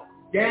now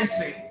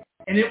dancing.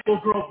 And it will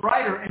grow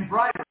brighter and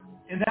brighter.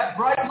 And that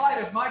bright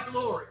light of my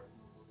glory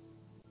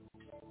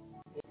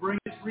will bring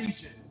this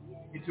region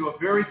into a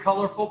very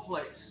colorful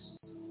place.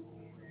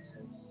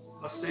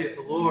 Thus saith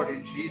the Lord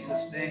in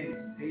Jesus' name.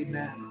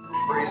 Amen.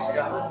 Praise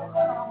God.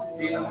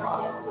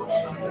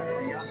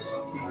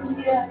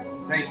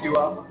 Thank you,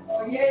 Abba.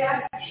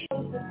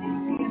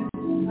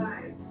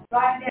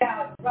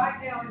 Right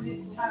now in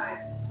this time,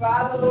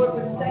 Father, Lord,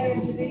 was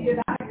saying to me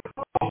that I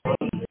call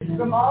thee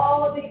from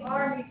all of the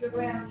armies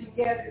around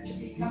together to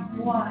become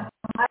one.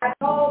 I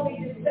call thee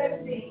to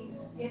set thee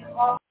in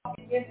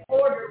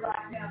order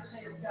right now,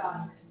 says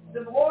God.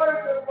 The wars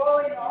are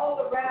rolling all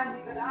around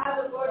you, but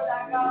I, the Lord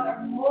thy God,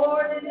 are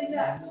more than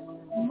enough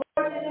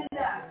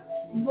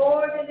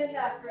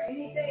for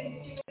anything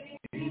that you would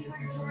need for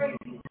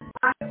dreams.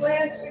 I have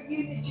plans for you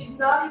that you've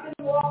not even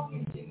walked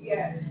into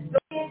yet. So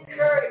be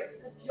encouraged.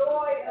 The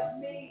joy of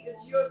me is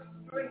your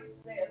strength,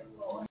 says the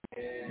Lord.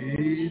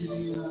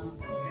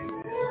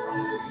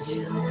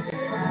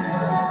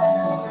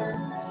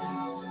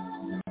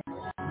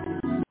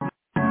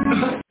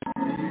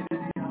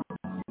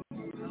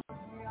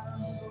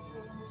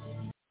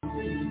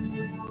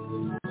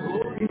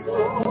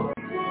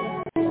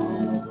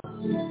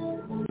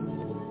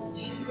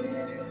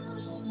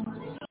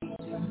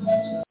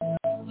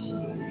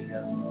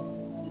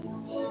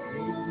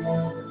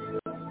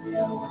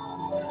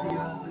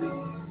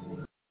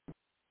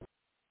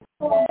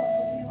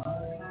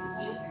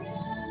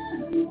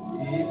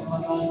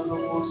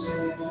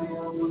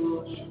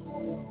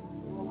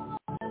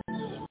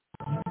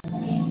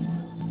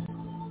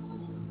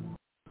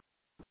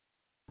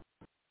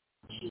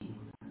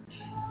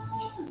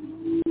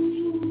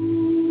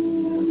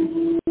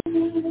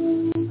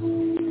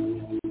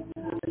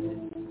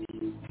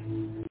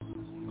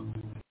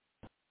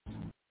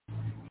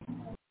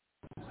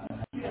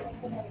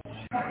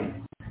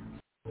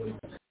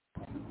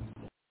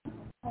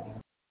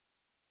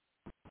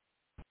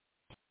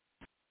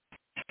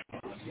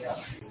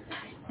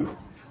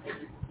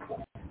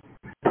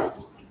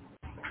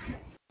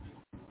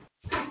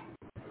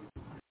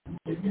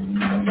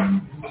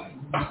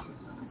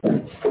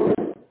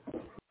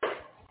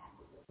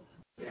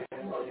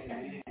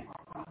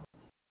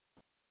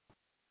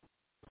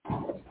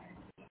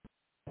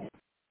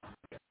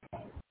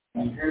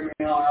 Can you hear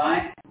me all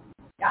right?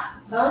 Yeah.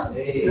 Huh?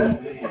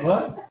 Amen.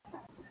 What?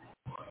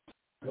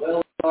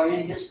 Well, we are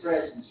in His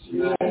presence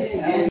tonight.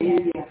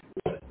 Amen.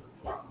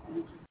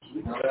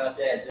 How about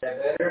that? Is that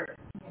better?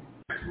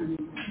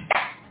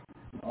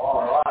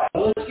 All right.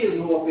 Well, let's give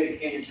Him a little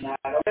big hand tonight,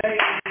 okay?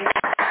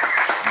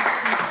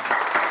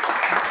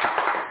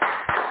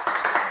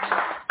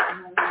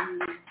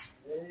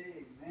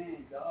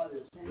 Amen. God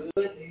is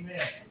good.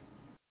 Amen.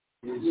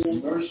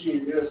 His mercy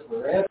endures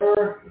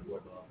forever.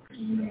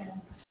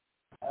 Amen.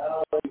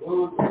 We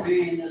won't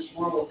be in this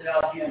world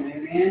without Him.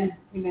 Amen.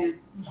 Amen.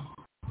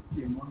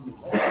 Amen.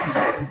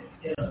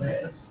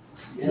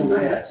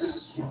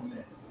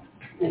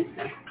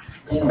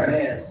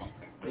 Amen.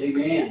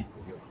 Amen.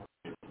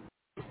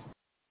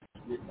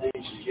 Get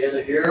things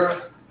together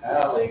here.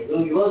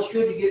 Hallelujah. Well, it's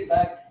good to get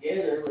back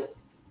together with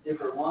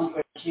different ones.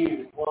 We've seen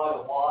in quite a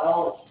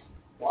while.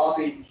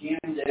 Bobby and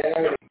Kim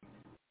there.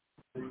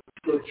 We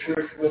go to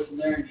church with them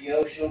there in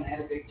Geosha and had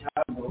a big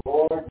time with the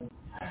Lord.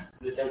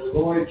 But the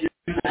Lord just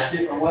in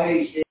different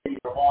ways did in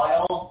a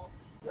while.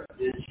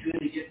 It's good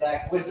to get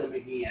back with them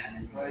again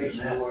and praise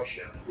and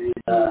worship. And,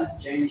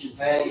 James and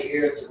Patty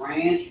here at the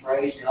ranch,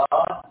 praise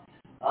God.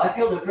 I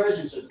feel the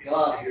presence of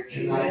God here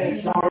tonight.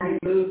 He's already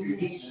moved and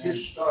He's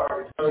just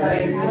started.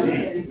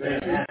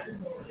 Hallelujah.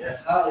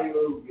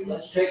 Hallelujah.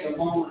 Let's take a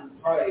moment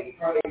and pray.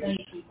 Praise.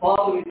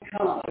 Father, we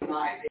come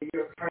tonight in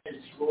your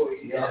presence, glory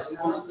to God. We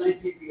want to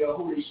thank you for your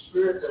Holy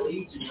Spirit that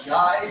leads and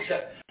guides.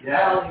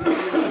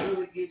 Hallelujah.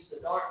 Who against the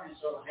darkness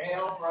of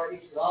hell,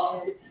 praise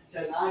God.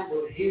 Tonight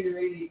will hinder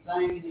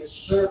anything in this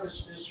service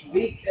this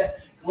week.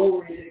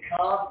 Glory to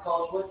God,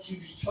 because what you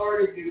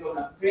started, you're going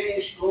to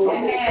finish.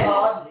 Glory to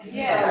God.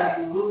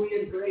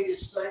 Hallelujah. The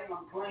greatest thing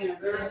on planet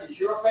Earth is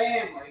your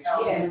family.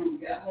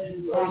 Hallelujah.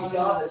 Praise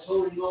God that's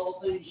holding all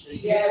things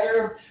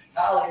together.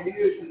 Hallelujah.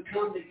 As we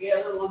come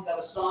together, one by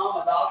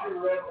Psalm, a doctrine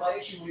of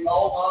revelation, we've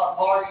all got a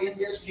part in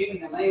this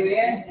kingdom.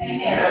 Amen.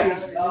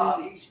 Praise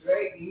God. He's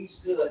great. He's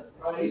good.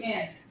 Praise.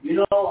 You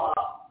know,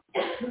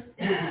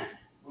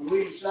 when we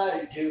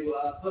decided to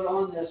put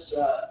on this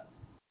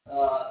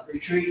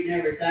retreat and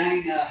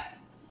everything, as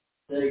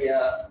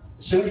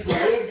soon as we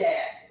did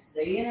that,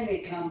 the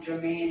enemy come to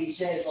me and he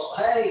says, well,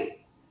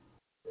 hey,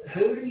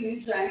 who do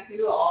you think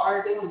you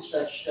are doing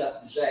such stuff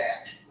as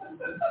that?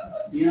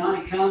 You know,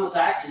 he come with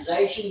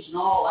accusations and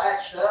all that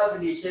stuff,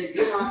 and he said,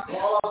 you're not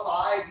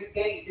qualified, you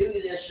can't do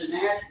this and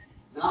that.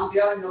 And I'm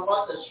telling you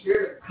what, the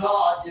Spirit of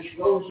God just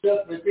rose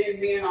up within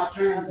me, and I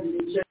turned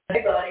and said,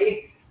 hey,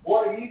 buddy,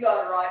 what have you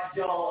got a right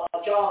to tell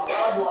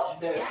God what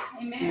to do?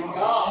 Amen.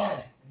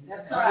 God.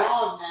 That's Come right.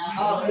 on now.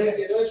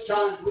 Hallelujah. There's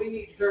times we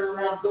need to turn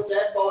around and put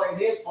that boy in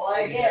his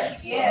place.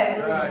 Yes. Amen.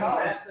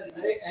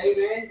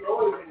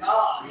 Glory to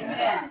God.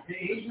 Amen.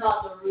 He's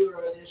not the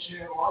ruler of this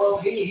here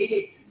world. He's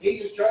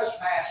a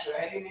trespasser.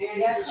 Amen.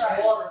 That's He's a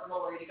squatter.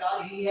 Glory to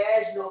God. He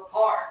has no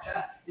part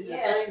in the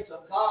things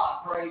of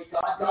God. Praise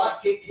God.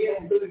 God kicked him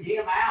and moved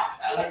him out.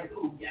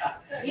 Hallelujah.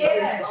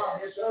 Praise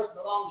God. This earth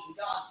belongs to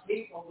God's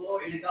people.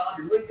 Glory to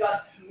God. And we're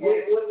not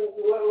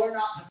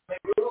to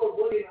rule.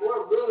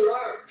 We're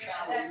rulers.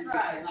 That's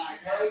right.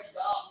 Praise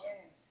God.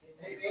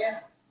 Amen.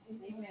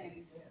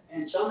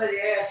 And somebody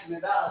asked me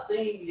about a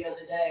theme the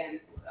other day, and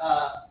I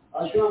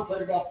was going to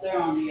put it up there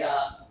on the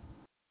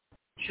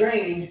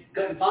screen.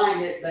 Couldn't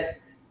find it, but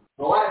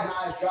my wife and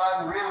I was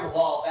driving around a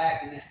while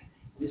back, and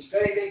this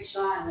very big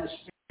sign in this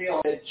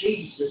field said,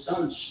 Jesus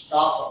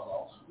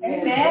Unstoppable.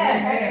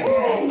 Amen.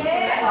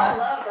 I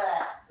love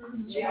that.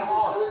 Jesus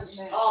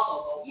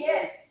Unstoppable.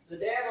 Yes. The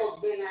devil's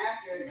been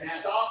after him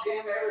and stalked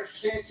him ever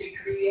since he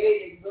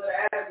created good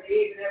Adam and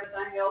Eve and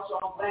everything else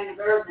on planet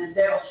Earth, and the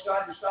devil's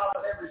tried to stop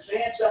it ever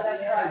since.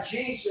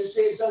 Jesus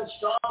is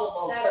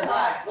unstoppable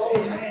tonight.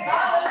 Glory to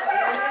God.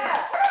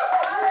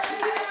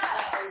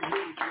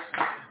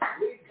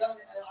 We've come,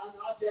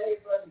 I'll tell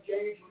you, Brother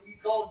James, when you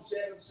called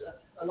and said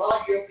a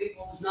lot of your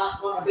people was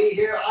not going to be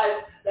here,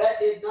 that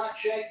did not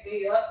shake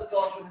me up,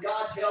 because when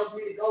God tells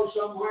me to go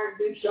somewhere and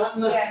do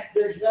something,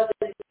 there's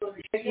nothing going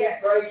to shake me.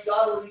 Praise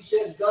God, when He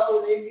says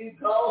go, then you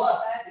go.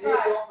 And it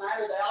don't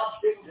matter the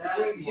obstacles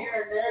between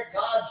here and there.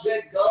 God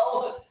said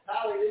go.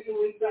 Hallelujah.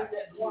 We've done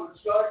that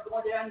started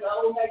going down to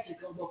Old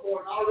Mexico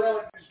before, and our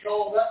relatives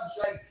called up and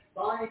said,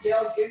 Bonnie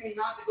tells Jimmy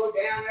not to go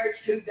down there. It's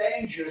too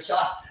dangerous.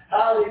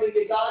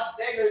 Hallelujah. God's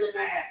bigger than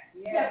that.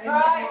 That's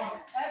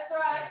right. That's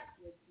right.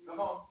 Come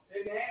on.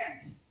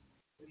 Amen.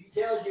 If He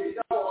tells you to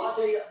go, I'll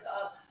tell you,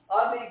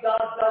 I think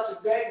God's got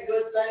some great and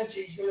good things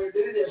He's going to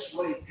do this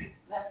week.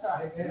 That's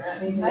right.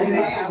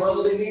 Amen.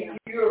 Well, if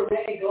you are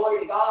ready,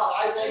 glory to God.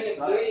 I think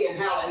of Gideon.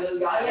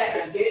 Hallelujah. I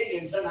think of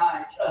Gideon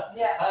tonight.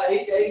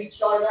 He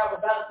started out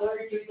with about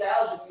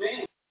 32,000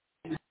 men.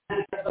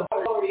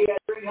 Before he had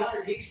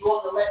 300, he's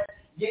going to let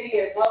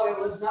Gideon know it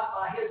was not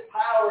by his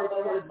power,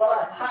 but it was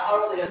by the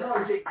power of the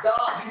anointed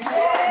God.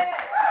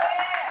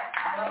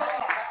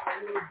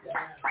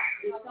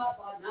 It's not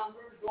by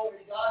numbers,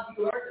 glory to God.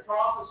 You heard the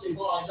prophecy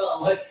while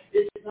ago.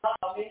 It's not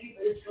by many,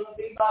 but it's going to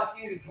be by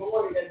few.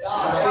 Glory to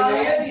God.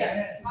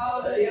 Amen.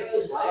 I believe it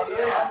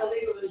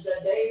was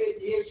David,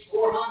 his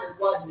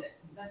 400, wasn't it?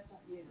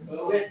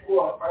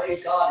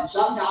 God. And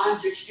sometimes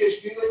it's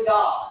just you and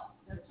God.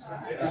 That's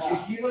right. It's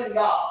just you and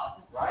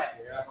God. Right?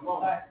 Yeah. Come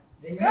on.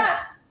 Amen.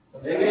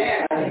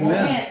 Amen.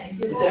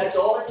 Amen. That's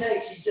all it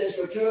takes. He says,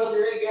 for 2 or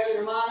 3 gathered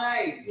in my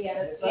name.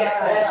 Yes.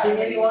 Asking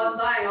any one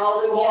thing,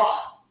 I'll do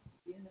what?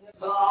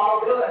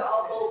 I'll do it.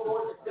 I'll go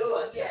forth and do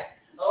it. Yes.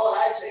 Oh,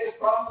 that's His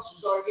promises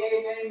are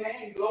yea and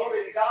amen.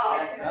 Glory to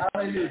God.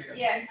 Hallelujah.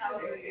 Yes.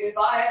 If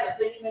I had a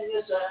theme in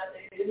this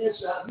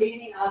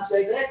meeting, I'd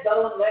say, let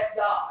go and let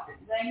God.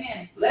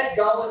 Amen. Let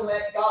go and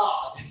let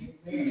God.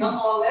 Come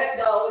on, let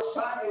go. It's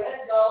time to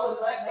let go and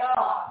let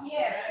God.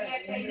 Yes.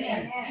 Yes.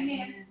 Amen.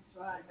 Amen.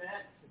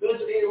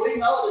 Because we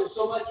know there's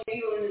so much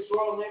evil in this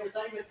world and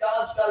everything, but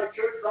God's got a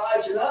church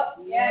rising up.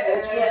 Yes.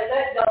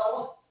 Let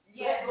go.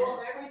 Yes. Let go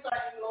of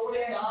everything, Lord,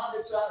 in God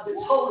that's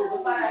holding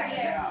us back.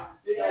 Yes.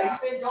 You know,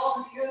 He's been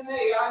talking to you and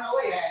me. I know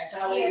He has.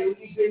 Hallelujah.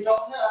 He's been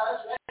talking to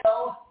us. Let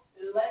go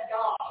and let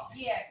God.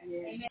 Yes.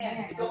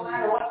 Amen. It don't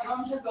matter what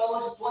comes or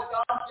goes, it's what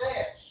God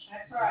says.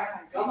 That's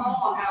right. Come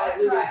on, That's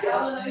hallelujah. right.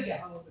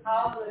 Hallelujah.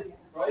 Hallelujah.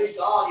 Praise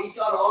God. He's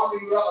got an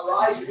army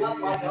rising up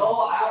like,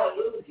 oh,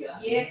 hallelujah.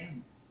 Yes.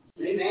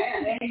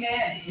 Amen.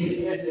 Amen.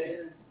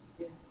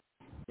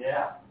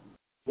 Yeah.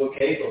 We're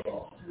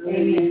capable.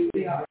 Amen.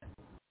 We are.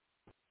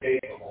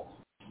 Capable.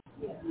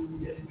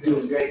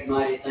 Doing great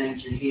mighty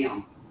things in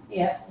Him.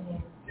 Yes.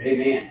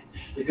 Amen.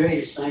 The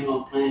greatest thing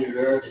on planet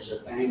Earth is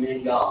a family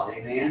in God.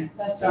 Amen.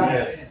 That's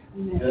right.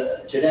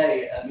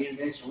 Today, me and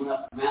Vincent went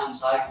up the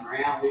mountains hiking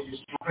around. We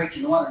just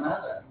preaching to one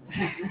another.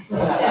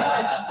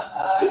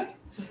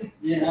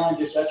 You know,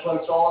 just that's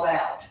what it's all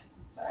about.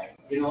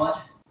 You know what?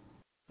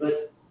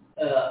 But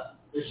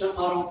there's something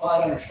I don't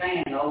quite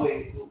understand.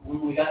 When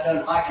we got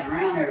done hiking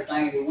around and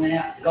everything, we went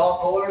out to the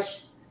golf course.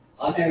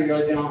 I've never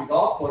really been on a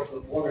golf course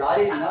before, but I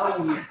didn't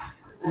know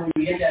when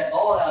you get that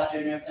ball out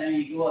there and everything,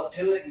 you go up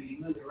to it and you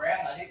move it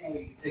around. I didn't know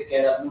you could pick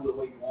that up and move it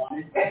where you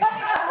wanted.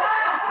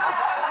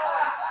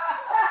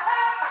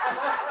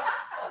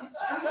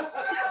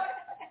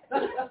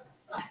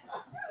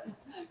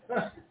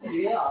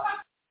 Yeah.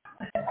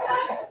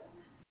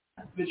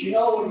 But you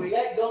know, when we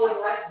let go and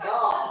let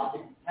God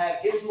have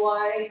His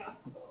way,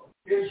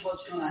 here's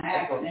what's going to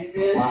happen. Amen.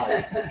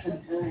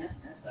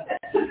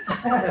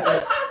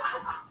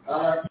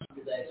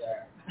 Good day, sir.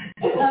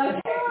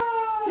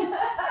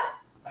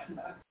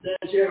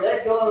 Says here,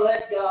 let go and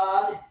let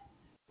God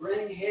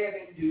bring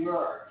heaven to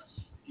earth.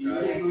 Do you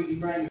think we can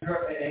bring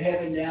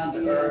heaven down to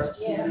earth?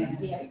 Yes.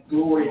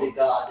 Glory to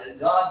God. And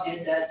God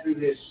did that through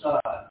His Son.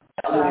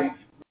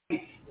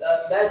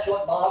 That's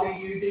what, Bobby,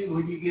 you do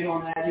when you get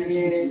on that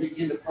and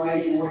begin to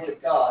praise and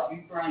worship God.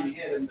 You bring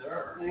heaven to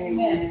earth.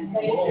 Amen.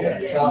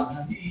 Glory to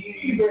God.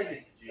 You bring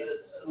it.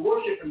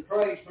 Worship and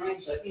praise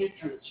brings an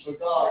entrance for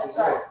God to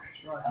work.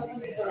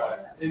 Amen.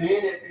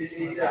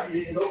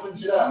 It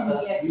opens it up.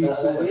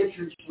 An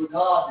entrance for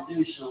God to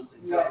do something.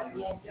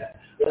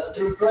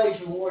 Through praise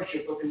and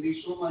worship, there can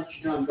be so much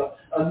done.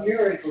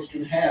 Miracles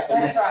can happen.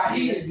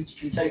 Healings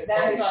can take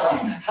place.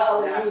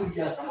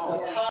 Hallelujah. The power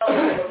of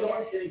the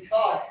anointing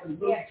God can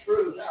move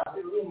through.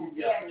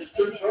 Hallelujah.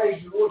 Through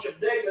praise and worship,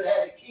 David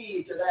had a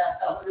key to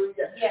that.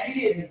 Hallelujah. He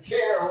didn't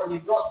care when he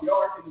brought the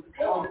ark into the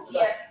covenant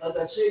of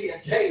the city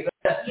of David.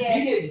 He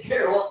didn't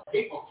care what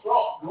people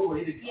thought.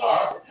 Glory to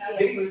God.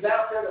 He was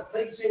out there to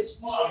please His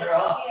Father.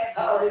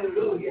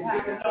 Hallelujah. He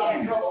was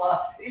in trouble.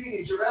 Even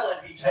his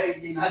relatives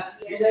hated Him.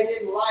 They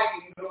didn't like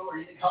Him.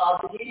 Glory to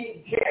God. But He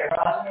didn't care.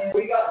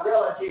 We got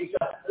relatives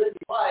that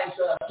despise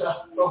us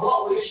for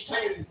what we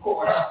stand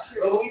for.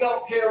 But we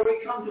don't care.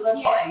 We come to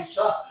the place.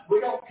 We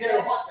don't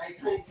care what they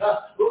think.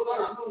 We're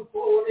going to move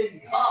forward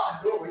in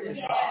God. Glory to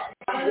God.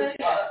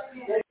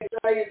 They can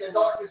say in the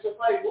darkness if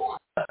they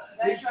want.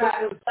 That's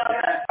right.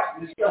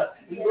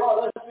 He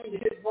brought us into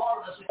His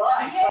marvelous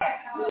light.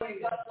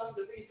 We've got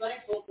something to be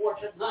thankful for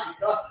tonight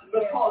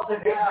because of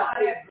His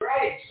mighty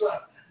grace.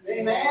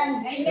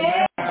 Amen.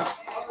 Amen.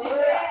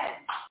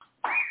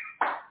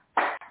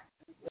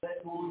 Let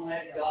go and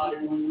let God.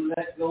 And when we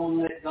let go and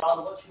let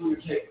God, what's going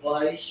to take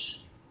place?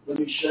 Let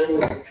me share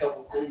with you a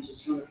couple of things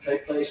that's going to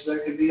take place. There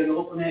can be an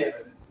open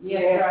heaven.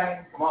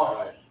 Right. Come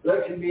on.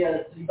 There can be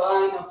a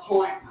divine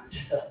appointment.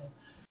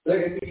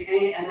 There can be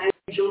an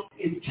angel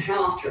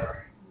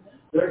encounter.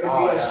 There can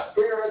be a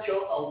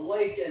spiritual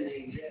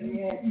awakening.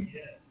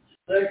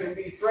 There can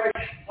be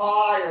fresh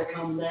fire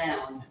come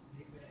down.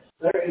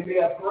 There can be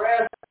a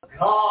breath of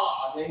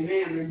God.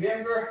 Amen.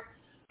 Remember?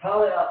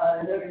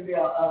 There can be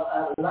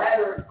a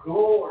ladder of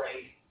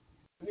glory.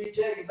 Let me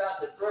tell you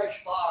about the fresh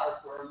fire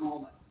for a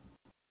moment.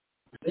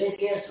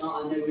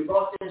 We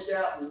brought this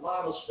out in the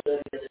Bible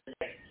study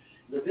today.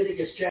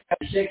 Leviticus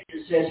chapter 6,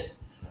 it says,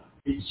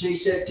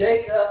 she said,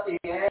 take up the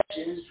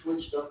ashes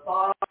which the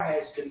fire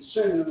has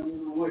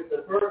consumed with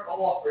the burnt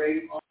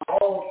offering on the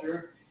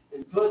altar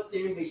and put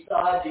them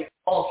beside the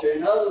altar.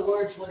 In other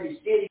words, what he's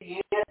getting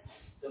at,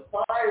 the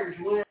fires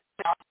went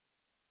out,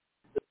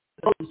 the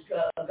bones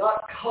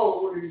got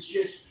cold, and it's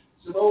just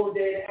some old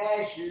dead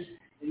ashes,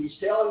 and he's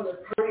telling the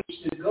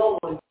priest to go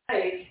and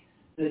take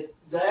the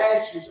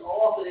ashes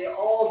off of the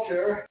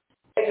altar,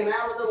 take them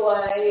out of the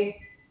way,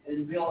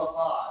 and build a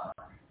fire.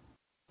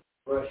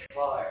 fresh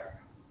fire.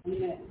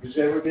 Amen. There's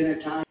ever been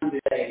a time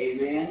today,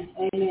 amen?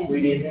 Amen.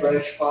 We need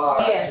fresh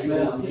fire. Yes.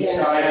 Amen.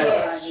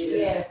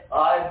 Yes.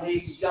 I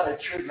need, he's got a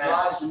church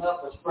rising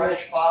up with fresh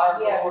fire.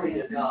 Yes. Glory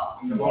to God.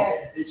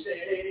 Yes.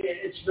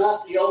 It's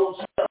not the old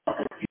stuff.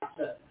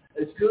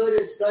 As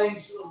good as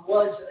things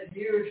was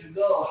years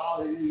ago,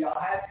 hallelujah.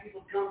 I have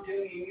people come to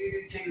me and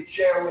you can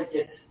share with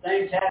you.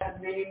 Things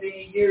happened many,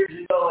 many years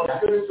ago, as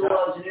good as it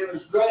was, and it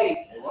was great.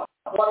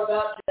 What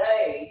about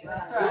today?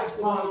 What's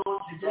going on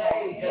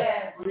today?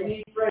 Yes. We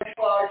need fresh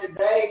fire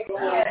today.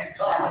 Glory to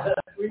God.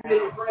 We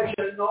need a fresh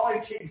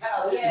anointing.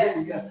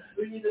 Hallelujah. Yes.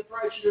 We need the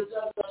freshness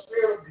of the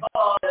Spirit of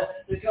God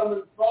to come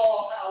and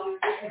fall.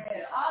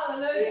 Hallelujah.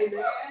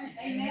 Hallelujah.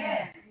 Amen. Amen.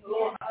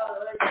 Lord,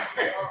 hallelujah.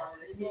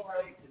 It's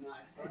great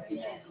tonight.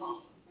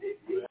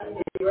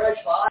 Fresh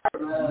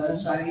fire,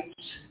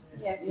 saints.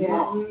 Yes.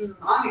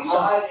 I'm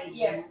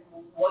excited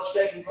what's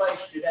taking place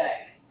today.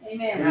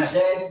 Amen. And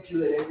he's adding to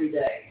it every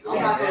day.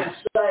 I'm not going to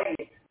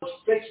say what's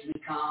fixing to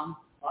come.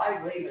 I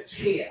believe it's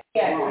here.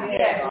 Yes.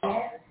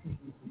 Amen.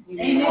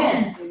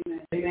 Amen.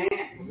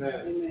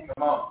 Amen.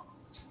 Come on.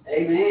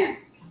 Amen.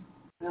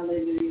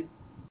 Hallelujah.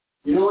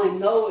 You know, in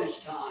Noah's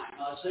time,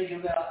 I was thinking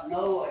about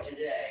Noah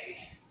today.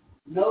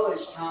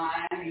 Noah's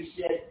time, he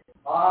said,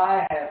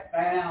 I have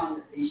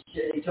found,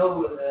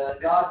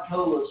 God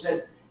told us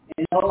that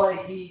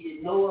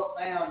Noah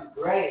found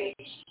grace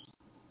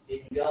in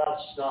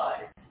God's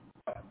sight.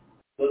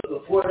 But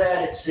before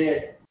that it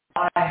said,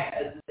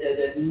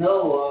 that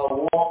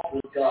Noah walked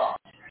with God.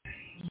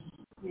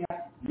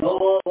 Yeah.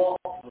 Noah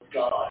walked with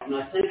God. And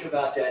I think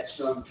about that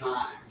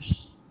sometimes.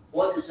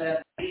 What does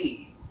that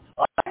mean?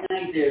 I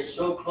think they're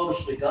so close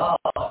to God,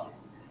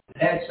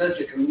 had such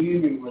a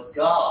communion with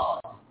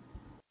God,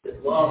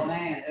 that, well,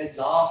 man, it's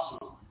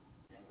awesome.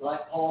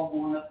 Like Paul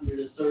going up into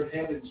the third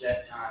heavens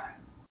that time.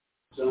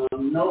 So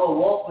Noah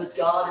walked with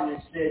God, and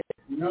it said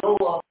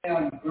Noah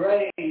found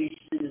grace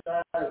in the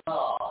sight of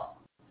God.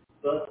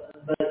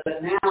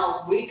 But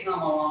now we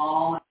come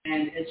along,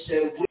 and it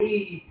said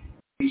we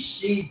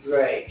receive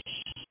grace.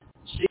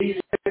 See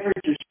the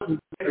difference? There's something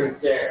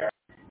different there.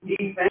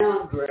 He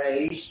found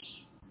grace.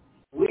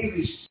 We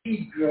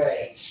receive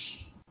grace.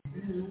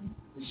 Mm-hmm.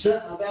 There's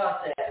something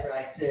about that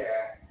right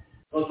there.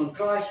 But when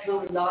Christ came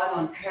and died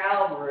on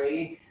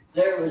Calvary,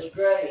 there was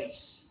grace.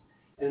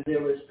 And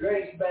there was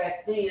grace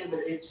back then, but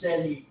it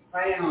said he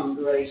found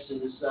grace in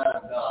the sight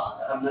of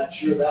God. I'm not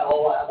sure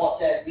about what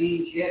that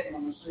means yet.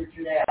 I'm going to search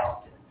it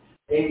out.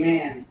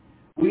 Amen.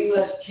 We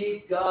must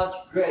keep God's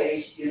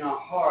grace in our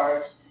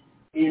hearts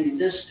in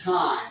this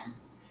time.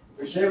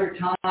 There's every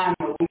time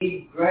that we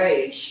need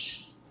grace,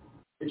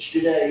 it's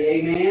today.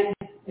 Amen?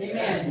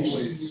 Amen.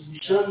 You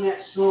sung that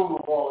song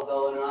a while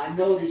ago, and I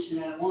noticed in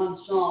that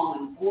one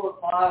song, in 4 or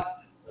 5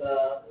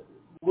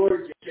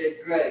 words, it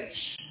said grace.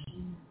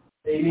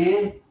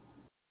 Amen?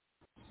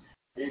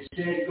 And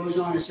it goes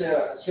on to say,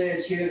 it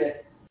says here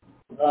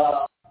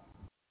that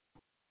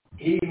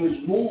he was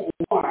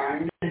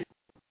warned,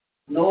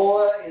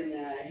 Noah, in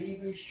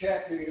Hebrews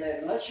chapter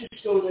 11. Let's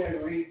just go there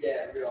and read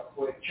that real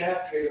quick.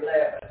 Chapter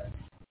 11.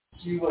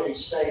 See what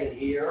he's saying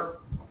here.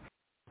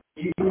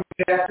 Hebrews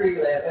chapter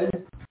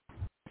 11.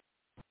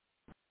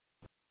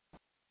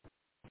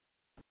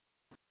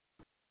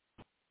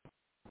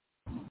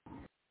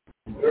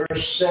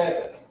 Verse 7.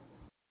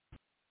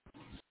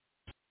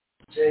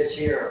 It says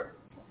here,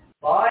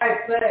 by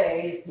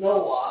faith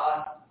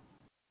Noah,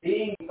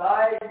 being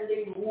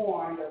wisely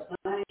warned of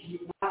things he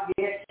did not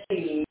yet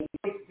seen,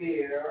 with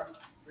fear,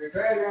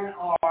 prepared an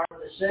ark for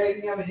the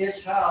saving of his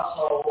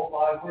household,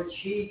 by which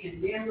he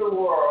condemned the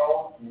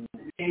world, and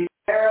became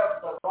heir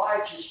of the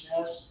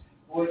righteousness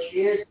which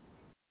is.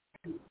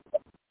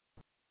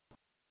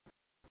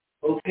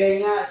 Okay,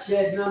 now it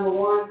said, number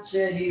 1, it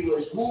said he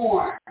was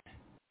warned.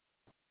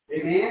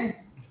 Amen?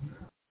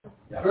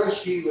 First,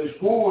 he was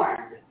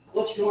warned.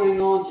 What's going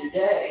on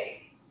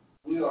today?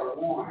 We are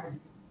warned.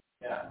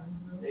 Yeah.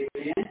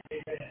 Amen?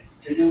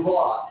 To do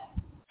what?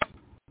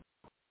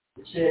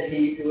 It said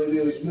he was to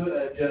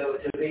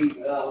be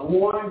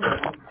warned,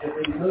 to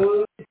be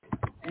moved,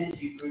 and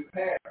to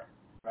prepare.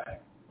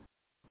 Right.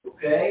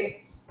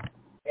 Okay?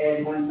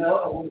 And when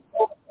Noah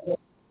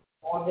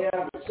on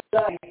down the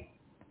site,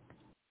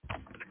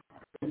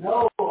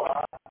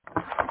 Noah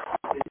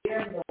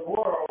condemned the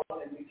world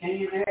and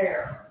became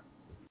heir.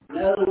 In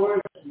other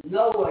words,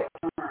 Noah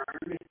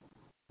turned.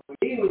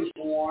 He was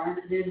warned,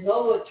 then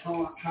Noah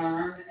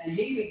turned, and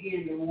he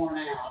began to warn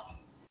out.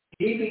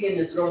 He began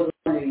to throw the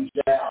warnings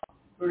out.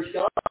 First,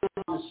 God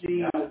came on the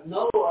scene with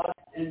Noah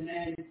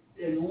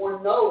and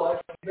warned Noah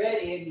to be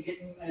ready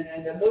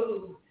and to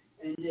move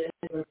and to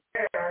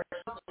prepare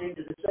something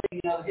to the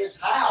saving of his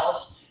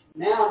house.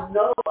 Now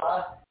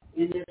Noah,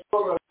 in this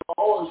world of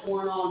all that's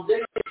going on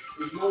there,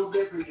 is no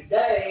different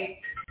today.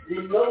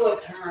 Then Noah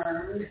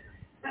turned.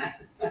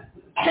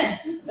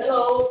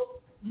 Hello.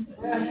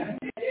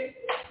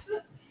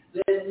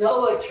 Then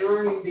Noah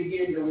turned and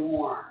began to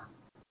warn.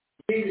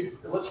 See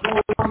what's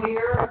going on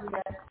here?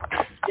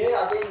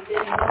 Yeah,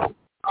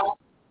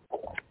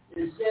 then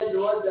instead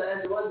of what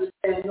the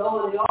saying,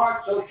 go in the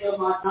ark, so shall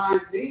my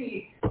time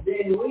be,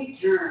 then we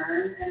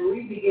turn and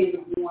we begin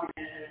to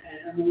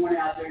warn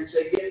out there and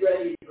say, get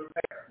ready to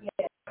prepare.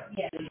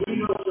 Yeah. We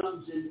know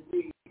something's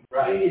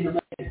in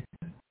the making.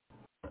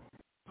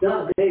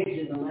 Not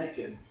days in the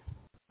making.